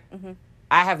hair. Mm-hmm.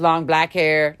 I have long black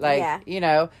hair. Like,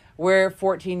 we're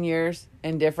 14 years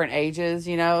in different ages,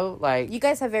 like. You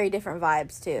guys have very different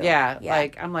vibes too. Yeah.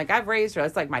 Like, I'm like, I've raised her.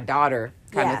 It's like my daughter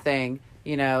kind of thing,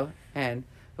 and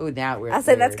now we're. I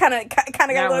said that's kind of got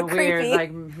a little creepy. Weird.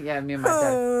 Like, yeah, me and my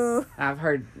dad. I've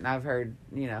heard,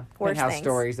 penthouse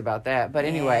stories about that. But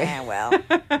anyway. Yeah, well.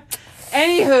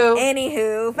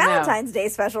 Anywho. Valentine's Day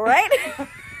special, right?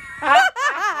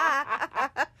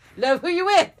 Love who you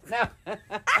with. No.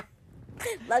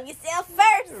 Love yourself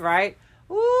first. Right.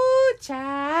 Ooh,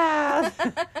 child.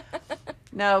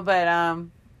 No, but I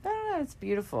don't know. It's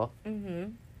beautiful.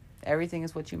 Mm-hmm. Everything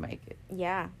is what you make it.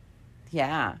 Yeah.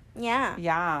 Yeah. Yeah.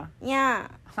 Yeah. Yeah.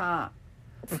 Huh.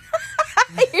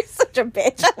 You're such a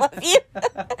bitch. I love you.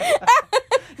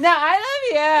 No, I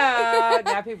love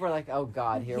you. Now people are like, oh,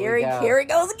 God, here we go. Here it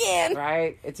goes again.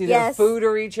 Right? It's either food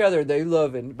or each other they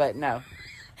loving, but no.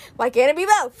 Why can't it be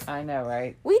both? I know,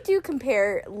 right? We do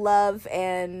compare love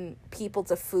and people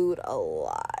to food a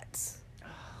lot.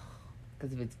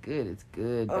 Because if it's good, it's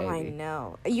good, baby. Oh, I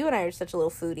know. You and I are such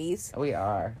little foodies. We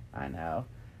are. I know.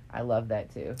 I love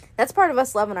that, too. That's part of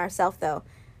us loving ourselves, though.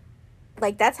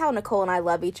 Like, that's how Nicole and I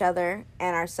love each other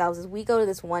and ourselves, is we go to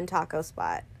this one taco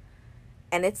spot,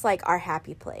 and it's, like, our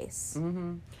happy place.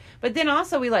 Mm-hmm. But then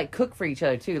also we, like, cook for each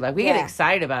other, too. Like, we get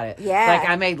excited about it. Yeah. Like,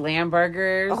 I made lamb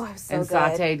burgers and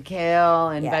sauteed kale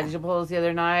and vegetables the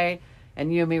other night.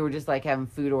 And you and me were just, like, having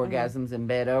food orgasms in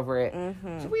bed over it.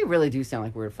 Mm-hmm. So we really do sound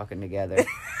like we're fucking together.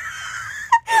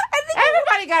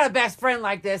 Everybody got a best friend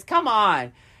like this. Come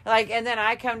on. Like, and then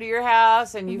I come to your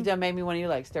house, and you've done made me one of your,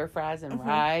 like, stir fries and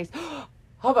rice.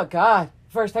 Oh, my God.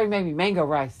 First time you made me mango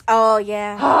rice. Oh,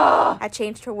 yeah. I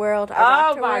changed her world. I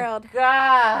rocked her world. Oh, my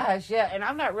gosh. Yeah, and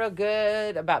I'm not real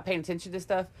good about paying attention to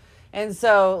stuff. And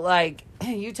so, like,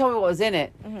 you told me what was in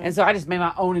it. Mm-hmm. And so I just made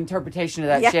my own interpretation of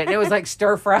that shit. And it was, like,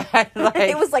 stir-fried. Like,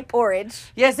 it was like porridge.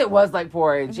 Yes, it was like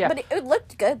porridge, yeah. But it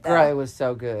looked good, though. Girl, it was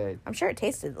so good. I'm sure it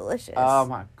tasted delicious. Oh,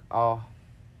 my...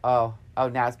 Oh,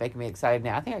 now it's making me excited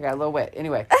now. I think I got a little wet.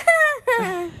 Anyway.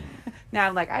 Now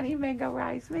I'm like, I need mango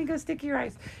rice. Mango sticky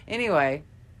rice. Anyway,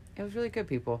 it was really good,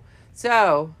 people.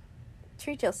 So.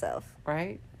 Treat yourself.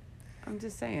 Right? I'm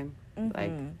just saying. Mm-hmm.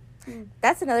 Like,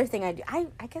 That's another thing I do.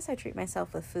 I guess I treat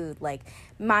myself with food. Like,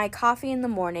 my coffee in the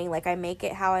morning, like, I make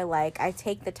it how I like. I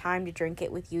take the time to drink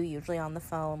it with you, usually on the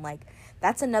phone. Like,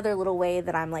 that's another little way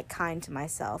that I'm, like, kind to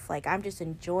myself. Like, I'm just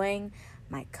enjoying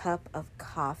my cup of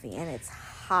coffee, and it's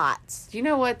hot. Do you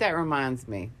know what that reminds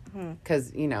me?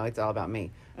 Because, you know, it's all about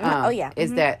me. Oh, yeah.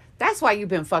 Is that's why you've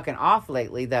been fucking off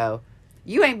lately, though.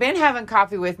 You ain't been having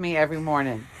coffee with me every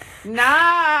morning.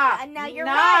 Nah. No, you're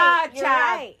right. You're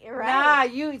child. right. You're right.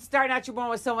 Nah, you starting out your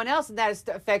morning with someone else, and that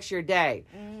affects your day.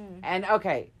 And,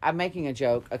 okay, I'm making a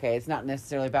joke. Okay, it's not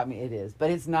necessarily about me. It is.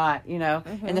 But it's not, you know.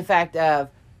 And the fact of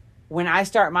when I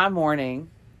start my morning,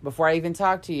 before I even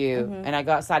talk to you, and I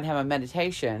go outside and have a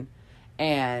meditation,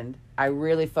 and I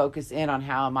really focus in on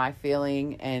how am I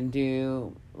feeling and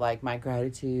do, like, my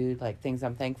gratitude, like, things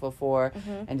I'm thankful for,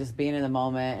 and just being in the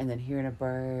moment and then hearing a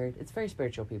bird. It's very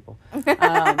spiritual, people.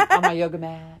 On my yoga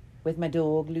mat with my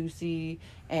dog, Lucy,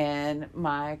 and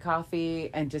my coffee,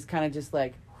 and just kind of just,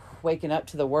 like, waking up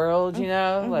to the world, you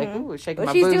know? Like, ooh, shaking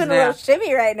my boobs she's doing now. a little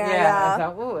shimmy right now, Yeah, y'all. I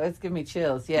thought, ooh, it's giving me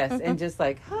chills, yes. And just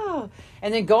like, oh.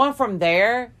 And then going from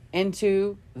there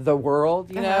into the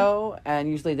world, you know, and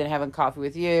usually then having coffee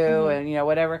with you and, you know,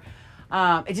 whatever.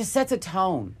 It just sets a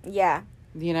tone. Yeah.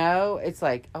 You know, it's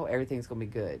like, oh, everything's going to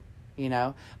be good, you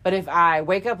know? But if I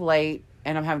wake up late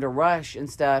and I'm having to rush and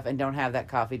stuff and don't have that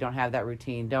coffee, don't have that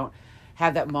routine, don't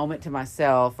have that moment to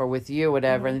myself or with you,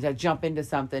 whatever, and then I jump into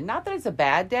something, not that it's a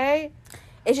bad day.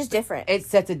 It's just different. It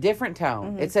sets a different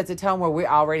tone. It sets a tone where we're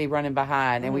already running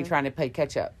behind and we're trying to play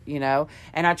catch up, you know?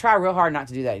 And I try real hard not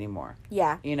to do that anymore.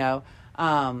 Yeah. You know?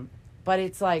 But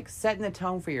it's like setting the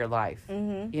tone for your life,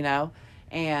 you know?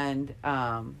 And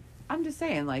I'm just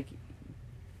saying, like,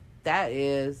 that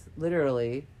is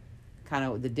literally kind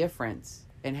of the difference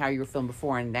in how you were feeling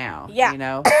before and now. Yeah. You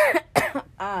know?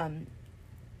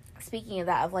 Speaking of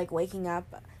that, of, like, waking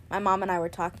up, my mom and I were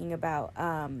talking about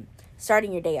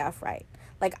starting your day off right.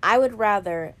 Like, I would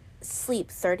rather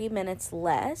sleep 30 minutes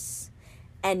less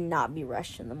and not be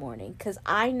rushed in the morning. Because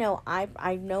I know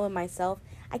in myself,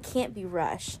 I can't be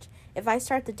rushed. If I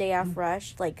start the day off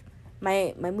rushed, like,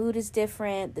 my mood is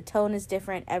different, the tone is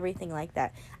different, everything like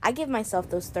that. I give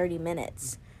myself those 30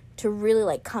 minutes to really,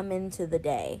 like, come into the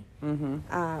day.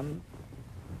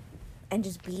 And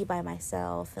just be by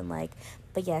myself and, like,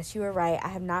 but yes, you were right. I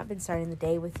have not been starting the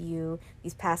day with you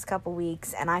these past couple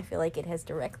weeks, and I feel like it has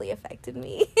directly affected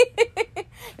me.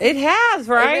 It has,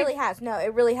 right? It really has. No,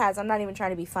 it really has. I'm not even trying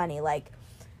to be funny. Like,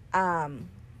 because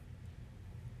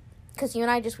you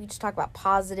and we just talk about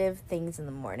positive things in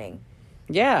the morning.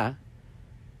 Yeah.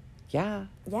 Yeah.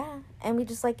 Yeah, and we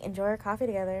just, like, enjoy our coffee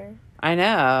together. I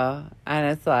know.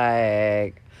 And it's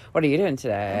like, what are you doing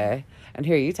today? And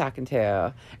who are you talking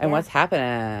to? And what's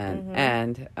happening?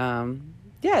 And,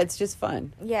 yeah, it's just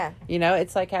fun. Yeah. You know,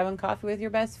 it's like having coffee with your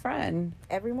best friend.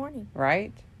 Every morning.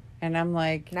 Right? And I'm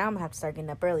like... Now I'm going to have to start getting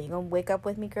up early. You going to wake up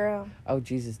with me, girl? Oh,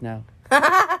 Jesus, no.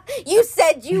 You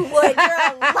said you would. You're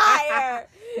a liar.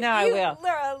 No, I will.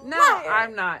 You're a liar. No,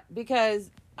 I'm not.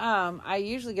 Because I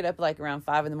usually get up like around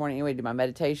 5 in the morning anyway to do my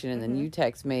meditation. And then you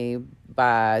text me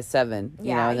by 7.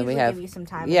 You know, and then we have... give you some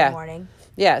time in the morning.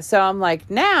 Yeah, so I'm like,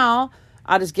 now...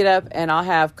 I'll just get up and I'll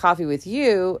have coffee with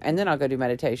you, and then I'll go do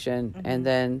meditation, and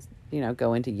then, you know,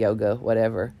 go into yoga,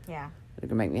 whatever. Yeah. It's going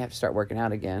to make me have to start working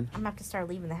out again. I'm going to have to start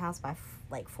leaving the house by,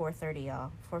 like, 4:30,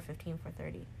 y'all. 4:15,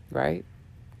 4:30. Right?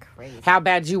 Crazy. How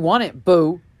bad you want it,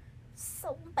 boo?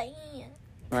 So bad.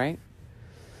 Right?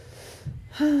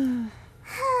 It's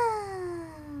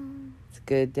a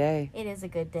good day. It is a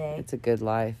good day. It's a good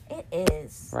life. It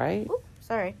is. Right? Oop,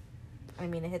 sorry. I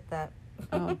didn't mean to hit that.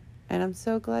 Oh. And I'm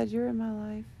so glad you're in my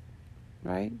life,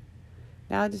 right?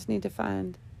 Now I just need to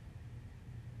find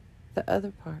the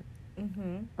other part,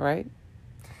 right?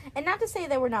 And not to say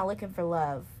that we're not looking for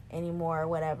love anymore or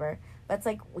whatever, but it's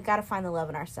like we got to find the love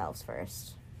in ourselves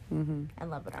first. And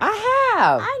love in ourselves. I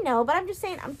have. I know, but I'm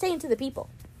saying to the people.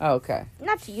 Oh, okay.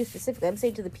 Not to you specifically. I'm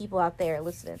saying to the people out there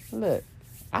listening. Look,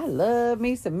 I love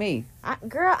me some me.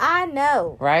 Girl, I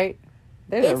know. Right?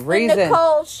 There's It's a reason. the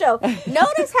Nicole Show.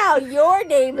 Notice how your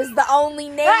name is the only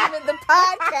name in the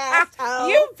podcast. Ho.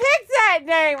 You picked that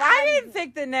name. I didn't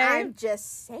pick the name. I'm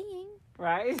just saying.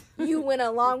 Right? You went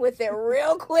along with it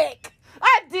real quick.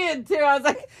 I did too. I was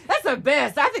like, that's the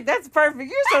best. I think that's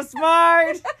perfect. You're so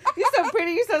smart. You're so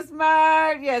pretty. You're so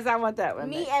smart. Yes, I want that one.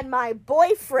 Me and my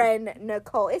boyfriend,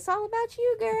 Nicole. It's all about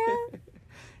you, girl.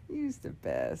 You're the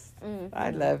best. Mm-hmm.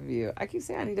 I love you. I keep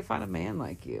saying I need to find a man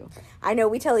like you. I know,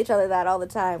 we tell each other that all the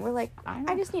time. We're like, I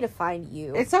I just need to find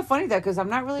you. It's so funny though, because I'm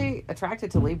not really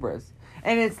attracted to Libras.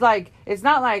 And it's like, it's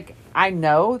not like I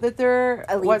know that they're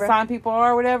what sign people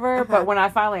are or whatever, but when I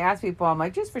finally ask people, I'm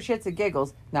like, just for shits and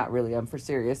giggles. Not really, I'm for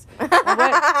serious. what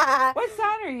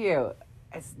sign are you?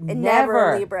 It's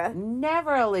never a Libra.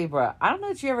 Never a Libra. I don't know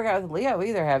that you ever got with Leo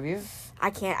either, have you?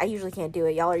 I usually can't do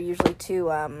it. Y'all are usually too,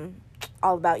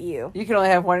 all about you. You can only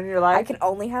have one in your life? I can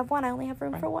only have one. I only have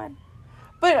room for one.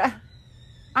 But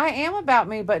I am about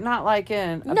me, but not like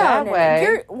in a bad way.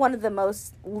 You're one of the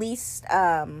least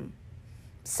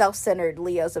self-centered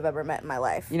Leos I've ever met in my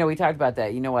life. You know, we talked about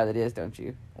that. You know why that is, don't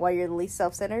you? Why you're the least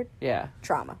self-centered? Yeah.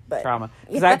 Trauma.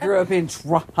 Because I grew up in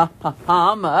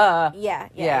trauma.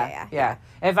 Yeah.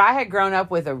 If I had grown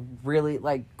up with a really,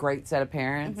 like, great set of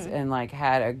parents and, like,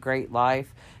 had a great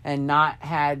life and not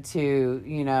had to,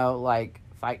 you know, like,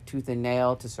 fight tooth and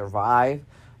nail to survive,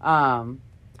 I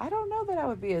don't know that I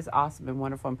would be as awesome and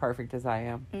wonderful and perfect as I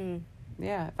am.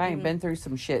 Yeah. If I ain't been through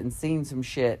some shit and seen some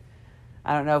shit,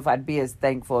 I don't know if I'd be as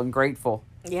thankful and grateful.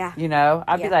 Yeah. You know?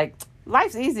 I'd be like,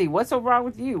 life's easy. What's so wrong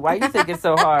with you? Why you think it's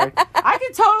so hard? I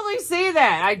can totally see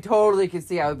that. I totally could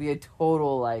see I would be a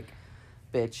total, like,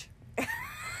 bitch.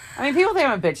 I mean, people think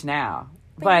I'm a bitch now.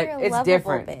 But you're a it's lovable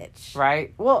different. Bitch.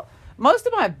 Right? Well, most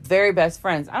of my very best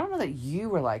friends, I don't know that you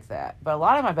were like that, but a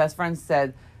lot of my best friends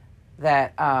said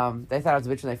that they thought I was a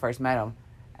bitch when they first met them.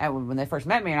 And when they first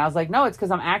met me, and I was like, no, it's because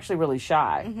I'm actually really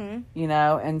shy. You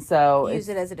know? And so... Use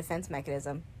it as a defense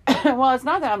mechanism. Well, it's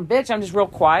not that I'm a bitch. I'm just real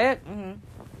quiet.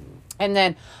 And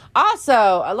then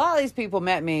also, a lot of these people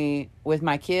met me with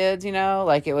my kids, you know?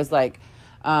 Like, it was like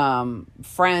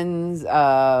friends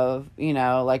of, you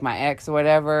know, like my ex or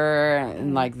whatever,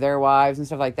 and like their wives and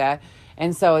stuff like that.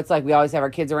 And so it's like we always have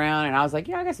our kids around, and I was like,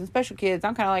 yeah, I got some special kids.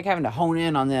 I'm kind of like having to hone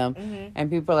in on them.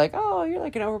 And people are like, oh, you're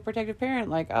like an overprotective parent.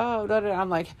 Like, oh, da, da, da. I'm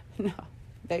like, no.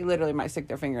 They literally might stick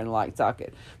their finger in the light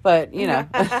socket. But, you know.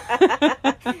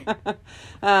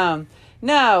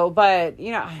 No, but,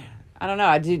 you know, I don't know.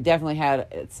 I definitely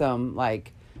had some,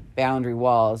 like, boundary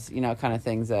walls, you know, kind of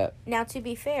things up. Now, to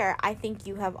be fair, I think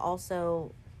you have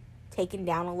also taken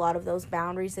down a lot of those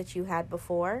boundaries that you had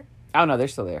before. Oh, no, they're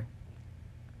still there.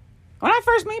 When I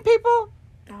first meet people...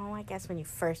 Oh, I guess when you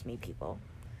first meet people.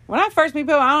 When I first meet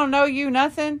people, I don't know you,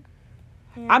 nothing.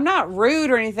 Yeah. I'm not rude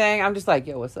or anything. I'm just like,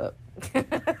 yo, what's up?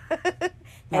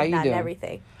 How you doing?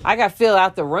 Everything. I got to feel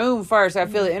out the room first. I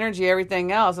feel the energy,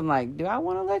 everything else. I'm like, do I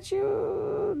want to let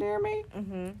you near me?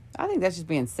 I think that's just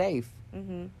being safe.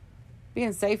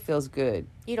 Being safe feels good.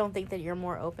 You don't think that you're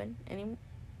more open anymore?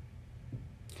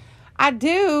 I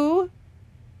do,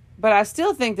 but I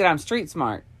still think that I'm street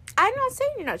smart. I'm not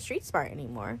saying you're not street smart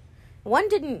anymore. One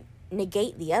didn't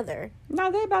negate the other. No,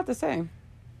 they're about the same.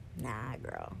 Nah,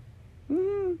 girl.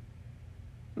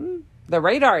 The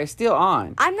radar is still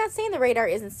on. I'm not saying the radar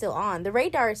isn't still on. The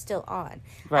radar is still on.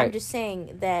 Right. I'm just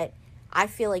saying that I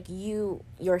feel like you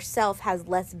yourself has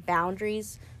less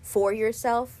boundaries for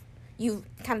yourself. You've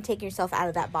kind of taken yourself out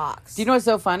of that box. Do you know what's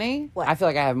so funny? What? I feel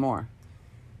like I have more.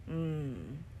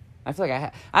 I feel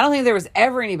like I don't think there was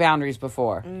ever any boundaries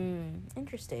before.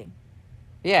 Interesting.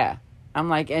 Yeah. I'm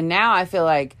like, and now I feel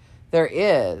like there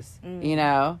is, you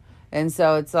know? And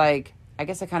so it's like, I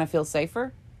guess I kind of feel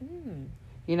safer,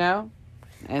 you know?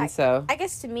 And I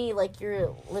guess to me, like,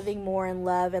 you're living more in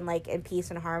love and, like, in peace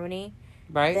and harmony.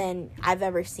 Right. Than I've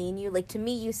ever seen you. Like, to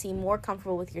me, you seem more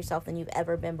comfortable with yourself than you've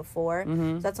ever been before.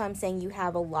 So that's why I'm saying you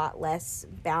have a lot less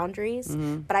boundaries.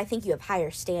 But I think you have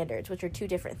higher standards, which are two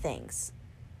different things.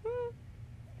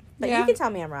 But you can tell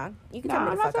me I'm wrong. You can tell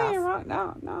me to fuck off. I'm not saying you're wrong.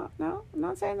 No. I'm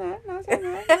not saying that. Not saying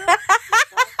that.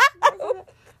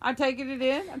 I'm taking it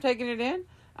in.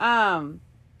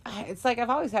 It's like I've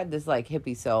always had this, like,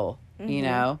 hippie soul, you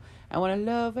know? I want to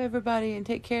love everybody and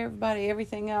take care of everybody,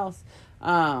 everything else.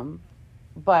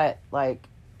 But, like,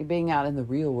 being out in the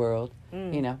real world,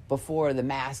 you know, before the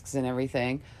masks and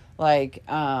everything, like,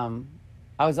 I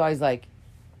was always like,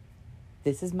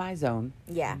 this is my zone.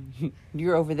 Yeah.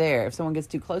 You're over there. If someone gets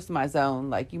too close to my zone,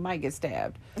 like, you might get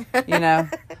stabbed, you know?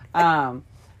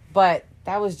 But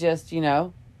that was just, you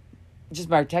know, just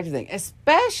my protective thing.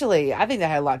 Especially, I think that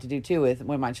had a lot to do, too, with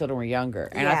when my children were younger.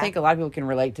 And I think a lot of people can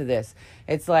relate to this.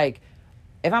 It's like,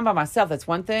 if I'm by myself, that's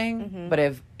one thing. But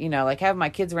if, you know, like, having my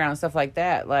kids around and stuff like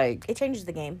that, like... It changes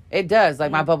the game. It does.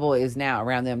 Like, my bubble is now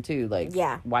around them, too. Like,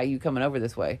 yeah. Why are you coming over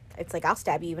this way? It's like, I'll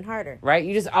stab you even harder. Right?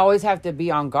 You just always have to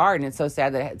be on guard. And it's so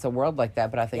sad that it's a world like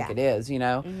that, but I think it is, you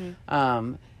know?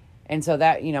 And so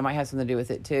that, you know, might have something to do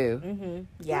with it, too.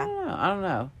 Yeah. I don't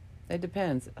know. It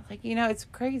depends. Like, you know, it's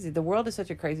crazy. The world is such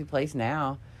a crazy place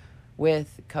now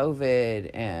with COVID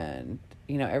and,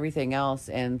 you know, everything else.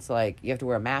 And it's like you have to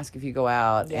wear a mask if you go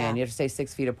out and you have to stay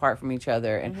 6 feet apart from each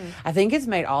other. And I think it's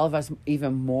made all of us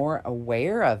even more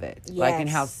aware of it, like in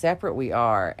how separate we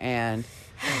are. And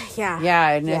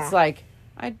it's like,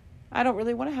 I don't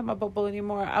really want to have my bubble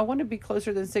anymore. I want to be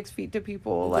closer than 6 feet to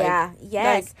people. Like,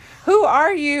 like, who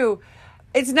are you?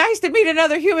 It's nice to meet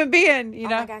another human being, you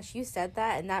know? Oh my gosh, you said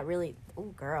that and that really,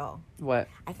 oh girl. What?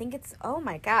 I think it's, oh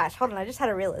my gosh, hold on, I just had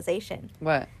a realization.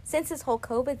 What? Since this whole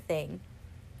COVID thing,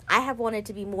 I have wanted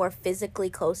to be more physically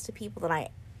close to people than I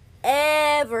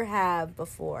ever have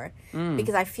before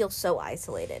because I feel so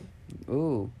isolated.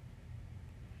 Ooh.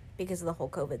 Because of the whole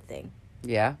COVID thing.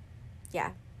 Yeah? Yeah.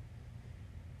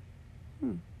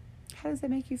 How does that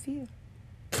make you feel?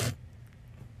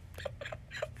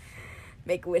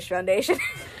 Make-A-Wish Foundation.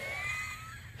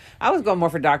 I was going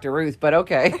more for Dr. Ruth, but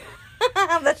okay.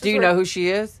 Do you know who she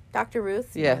is? Dr.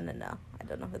 Ruth? Yeah. No. I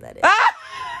don't know who that is.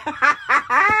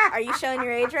 Are you showing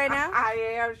your age right now?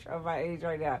 I am showing my age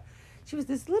right now. She was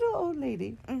this little old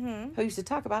lady who used to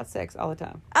talk about sex all the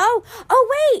time.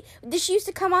 Oh, wait. Did she used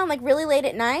to come on like really late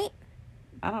at night?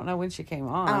 I don't know when she came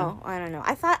on. Oh, I don't know.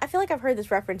 I feel like I've heard this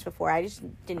reference before. I just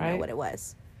didn't know what it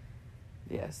was.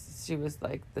 Yes, she was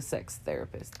like the sex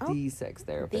therapist, the sex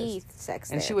therapist. The sex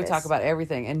therapist. And she would talk about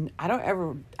everything. And I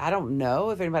don't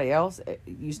know if anybody else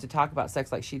used to talk about sex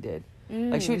like she did.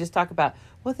 Like she would just talk about,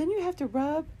 well, then you have to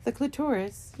rub the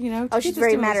clitoris, you know. She's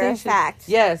very matter of fact.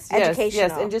 Yes, educational.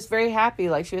 yes, and just very happy.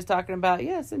 Like she was talking about,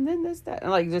 yes, and then this, that,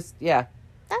 and like just,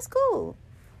 That's cool.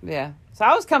 Yeah. So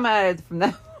I was coming at it from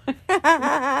that point.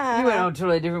 You went on a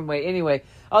totally different way. Anyway,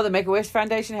 the Make-A-Wish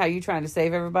Foundation, how you trying to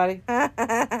save everybody?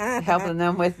 Helping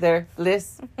them with their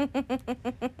lists? Why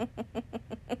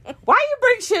you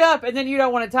bring shit up and then you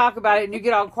don't want to talk about it and you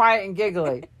get all quiet and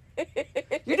giggly?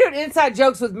 You're doing inside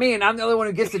jokes with me and I'm the only one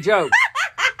who gets the joke.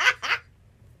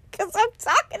 Because I'm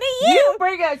talking to you. You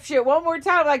bring up shit one more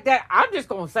time like that, I'm just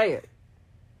going to say it.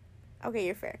 Okay,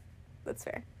 you're fair. That's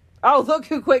fair. Oh, look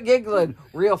who quit giggling.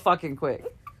 Real fucking quick.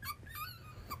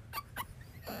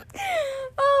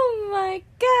 Oh my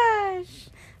gosh.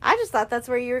 I just thought that's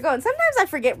where you were going. Sometimes I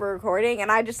forget we're recording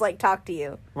and I just like talk to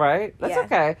you. Right? That's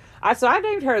okay. So I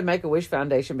named her the Make-A-Wish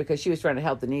Foundation because she was trying to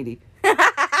help the needy.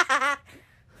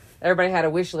 Everybody had a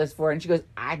wish list for her and she goes,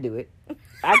 I do it.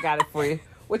 I got it for you.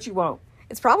 What you want?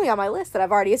 It's probably on my list that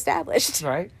I've already established.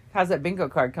 Right? How's that bingo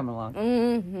card coming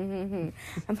along?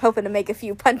 I'm hoping to make a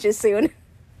few punches soon.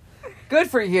 Good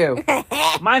for you.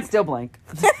 Mine's still blank.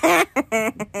 I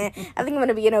think I'm going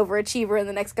to be an overachiever in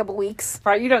the next couple weeks.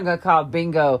 Right, you don't go call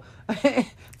bingo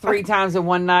 3 times in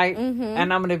one night,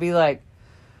 and I'm going to be like,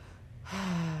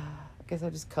 I guess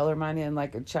I'll just color mine in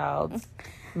like a child's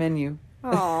menu.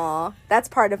 Aw, that's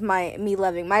part of me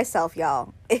loving myself,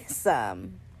 y'all. Is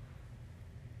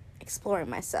exploring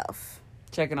myself.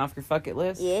 Checking off your fuck it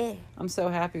list? Yeah. I'm so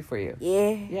happy for you.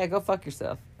 Yeah. Yeah, go fuck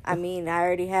yourself. I mean, I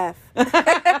already have.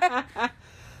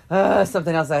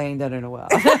 Something else I ain't done in a while.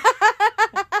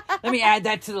 Let me add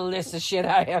that to the list of shit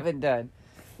I haven't done.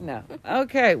 No.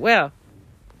 Okay, well.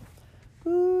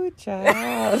 Ooh,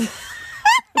 child.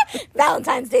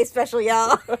 Valentine's Day special,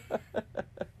 y'all.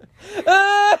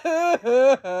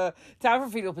 Time for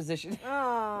fetal position.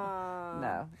 Aww.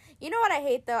 No. You know what I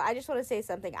hate, though? I just want to say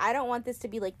something. I don't want this to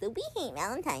be like the we hate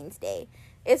Valentine's Day.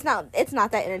 It's not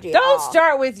that energy at all. Don't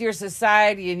start with your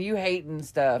society and you hating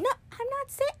stuff. No, I'm not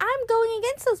saying I'm going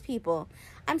against those people.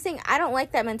 I'm saying I don't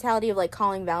like that mentality of like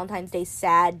calling Valentine's Day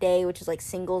Sad Day, which is like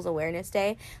Singles Awareness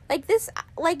Day. Like this,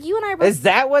 like you and I both. Is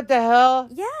that what the hell?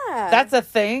 Yeah. That's a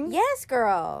thing? Yes,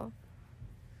 girl.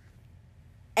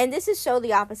 And this is so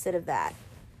the opposite of that.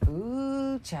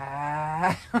 Ooh,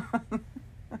 child.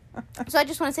 So I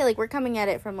just want to say, like, we're coming at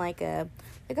it from like a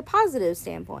positive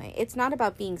standpoint. It's not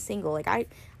about being single. Like I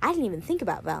didn't even think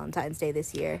about Valentine's Day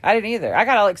this year. I didn't either. I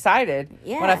got all excited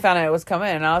when I found out it was coming,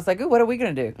 and I was like, "Ooh, what are we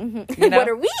gonna do? You know? What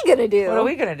are we gonna do? What are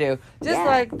we gonna do? Just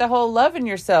like the whole loving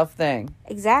yourself thing."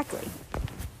 Exactly.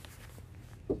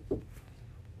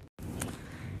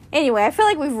 Anyway, I feel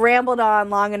like we've rambled on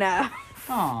long enough.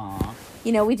 Aww.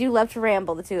 You know, we do love to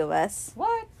ramble, the two of us.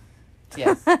 What?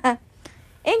 Yes.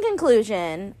 In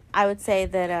conclusion, I would say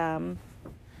that,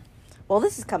 well,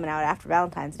 this is coming out after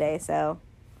Valentine's Day, so,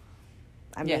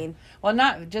 I mean. Well,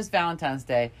 not just Valentine's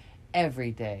Day,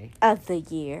 every day. Of the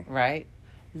year. Right?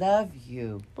 Love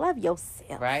you. Love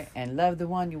yourself. Right? And love the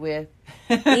one you're with.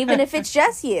 Even if it's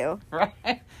just you.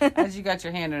 Right? As you got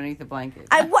your hand underneath the blanket.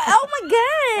 Oh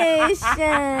my gosh.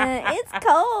 It's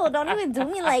cold. Don't even do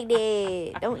me like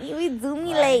that. Don't even do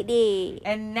me like that.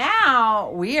 And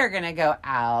now we are going to go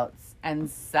and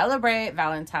celebrate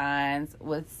Valentine's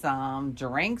with some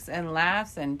drinks and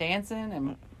laughs and dancing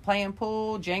and playing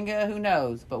pool, Jenga, who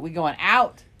knows. But we going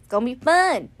out. It's gonna be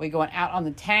fun. We going out on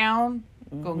the town,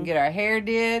 go and get our hair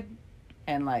did,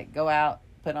 and, like, go out,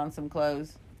 put on some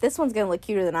clothes. This one's gonna look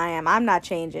cuter than I am. I'm not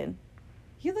changing.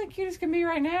 You look cute as can be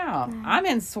right now. I'm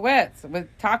in sweats with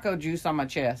taco juice on my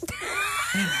chest.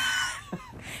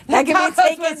 That can be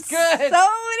taken was good. so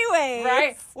many ways.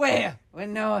 Right? Well,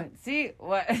 no. See,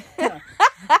 what?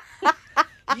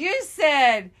 You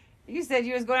said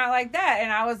you was going out like that,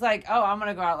 and I was like, oh, I'm going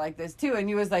to go out like this, too. And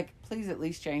you was like, please at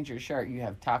least change your shirt. You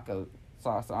have taco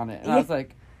sauce on it. And I was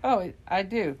like, oh, I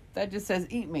do. That just says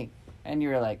eat me. And you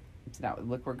were like, it's not what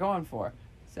look we're going for.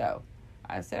 So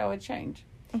I said I would change.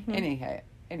 Anyway.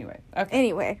 Okay.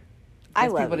 Anyway, I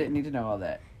love people you. didn't need to know all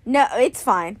that. No, it's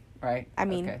fine. Right? I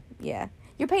mean, okay. Yeah.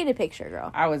 You're painting a picture,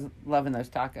 girl. I was loving those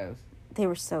tacos. They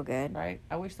were so good. Right?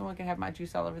 I wish someone could have my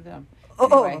juice all over them.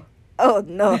 Oh, Anyway. oh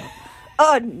no.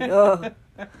 Oh, no.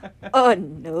 Oh,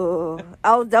 no.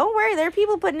 Oh, don't worry. There are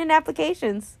people putting in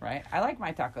applications. Right? I like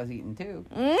my tacos eaten, too.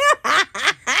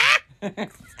 Wait.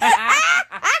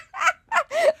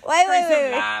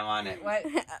 Lime on it. What?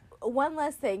 One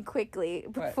last thing quickly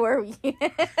before we...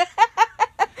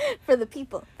 for the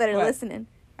people that are listening.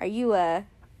 Are you,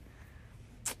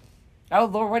 Oh,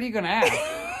 Lord, what are you going to ask?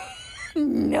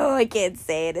 No, I can't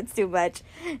say it. It's too much.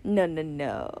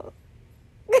 No.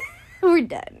 We're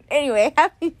done. Anyway,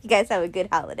 you guys have a good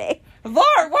holiday.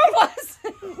 Lord, what was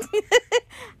it?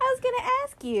 I was going to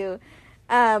ask you,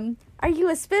 are you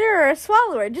a spitter or a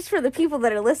swallower? Just for the people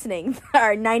that are listening,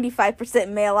 our 95%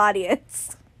 male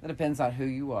audience. It depends on who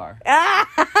you are.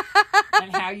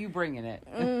 And how you bringing it.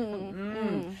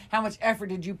 How much effort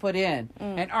did you put in?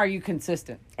 And are you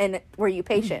consistent? And were you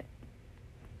patient?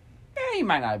 Yeah, you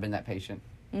might not have been that patient.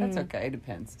 That's okay. It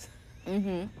depends.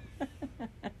 I'm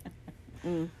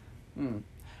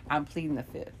pleading the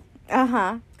fifth.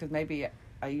 Uh-huh. Because maybe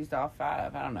I used all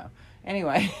 5. I don't know.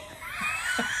 Anyway.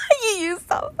 You used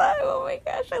all 5. Oh my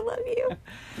gosh, I love you.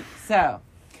 So,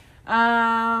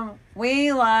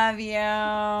 we love you.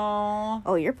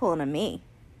 Oh, you're pulling a me.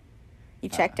 You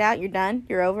checked out? You're done?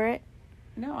 You're over it?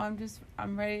 No,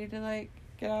 I'm ready to, like,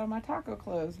 get out of my taco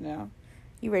clothes now.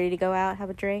 You ready to go out, have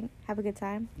a drink, have a good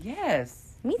time?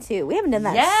 Yes. Me too. We haven't done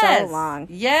that so long.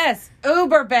 Yes.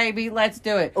 Uber, baby. Let's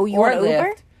do it. Oh, you want Lyft.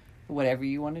 Uber? Whatever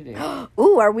you want to do.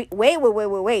 Ooh, are we...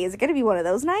 Wait. Is it going to be one of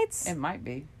those nights? It might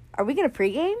be. Are we going to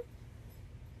pregame?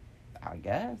 I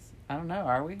guess. I don't know.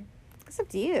 Are we? It's up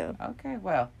to you. Okay,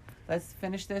 well, let's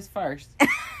finish this first.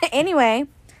 Anyway,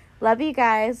 love you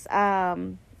guys.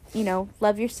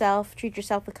 Love yourself. Treat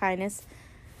yourself with kindness.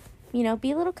 Be a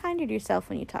little kinder to yourself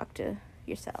when you talk to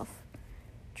yourself.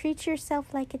 Treat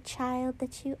yourself like a child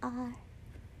that you are.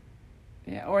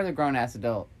 Yeah, or the grown-ass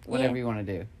adult. Whatever you want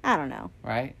to do. I don't know.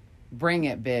 Right? Bring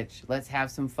it, bitch. Let's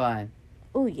have some fun.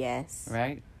 Oh, yes.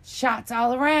 Right? Shots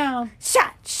all around.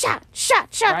 Shot.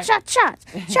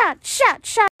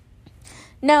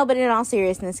 No, but in all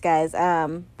seriousness, guys,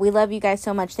 we love you guys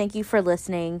so much. Thank you for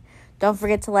listening. Don't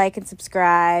forget to like and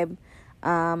subscribe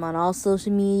on all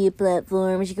social media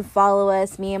platforms. You can follow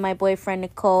us, me and my boyfriend,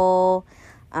 Nicole.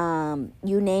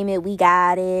 You name it, we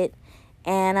got it.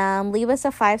 And leave us a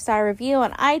 5-star review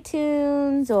on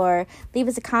iTunes or leave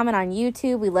us a comment on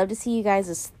YouTube. We love to see you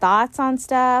guys' thoughts on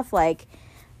stuff. Like,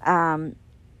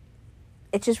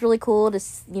 it's just really cool to,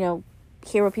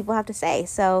 hear what people have to say.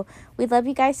 So we love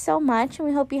you guys so much, and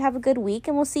we hope you have a good week,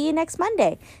 and we'll see you next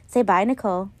Monday. Say bye,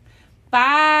 Nicole.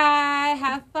 Bye.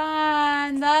 Have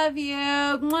fun. Love you.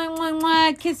 Mwah, mwah,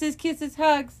 mwah. Kisses,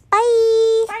 hugs.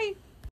 Bye. Bye.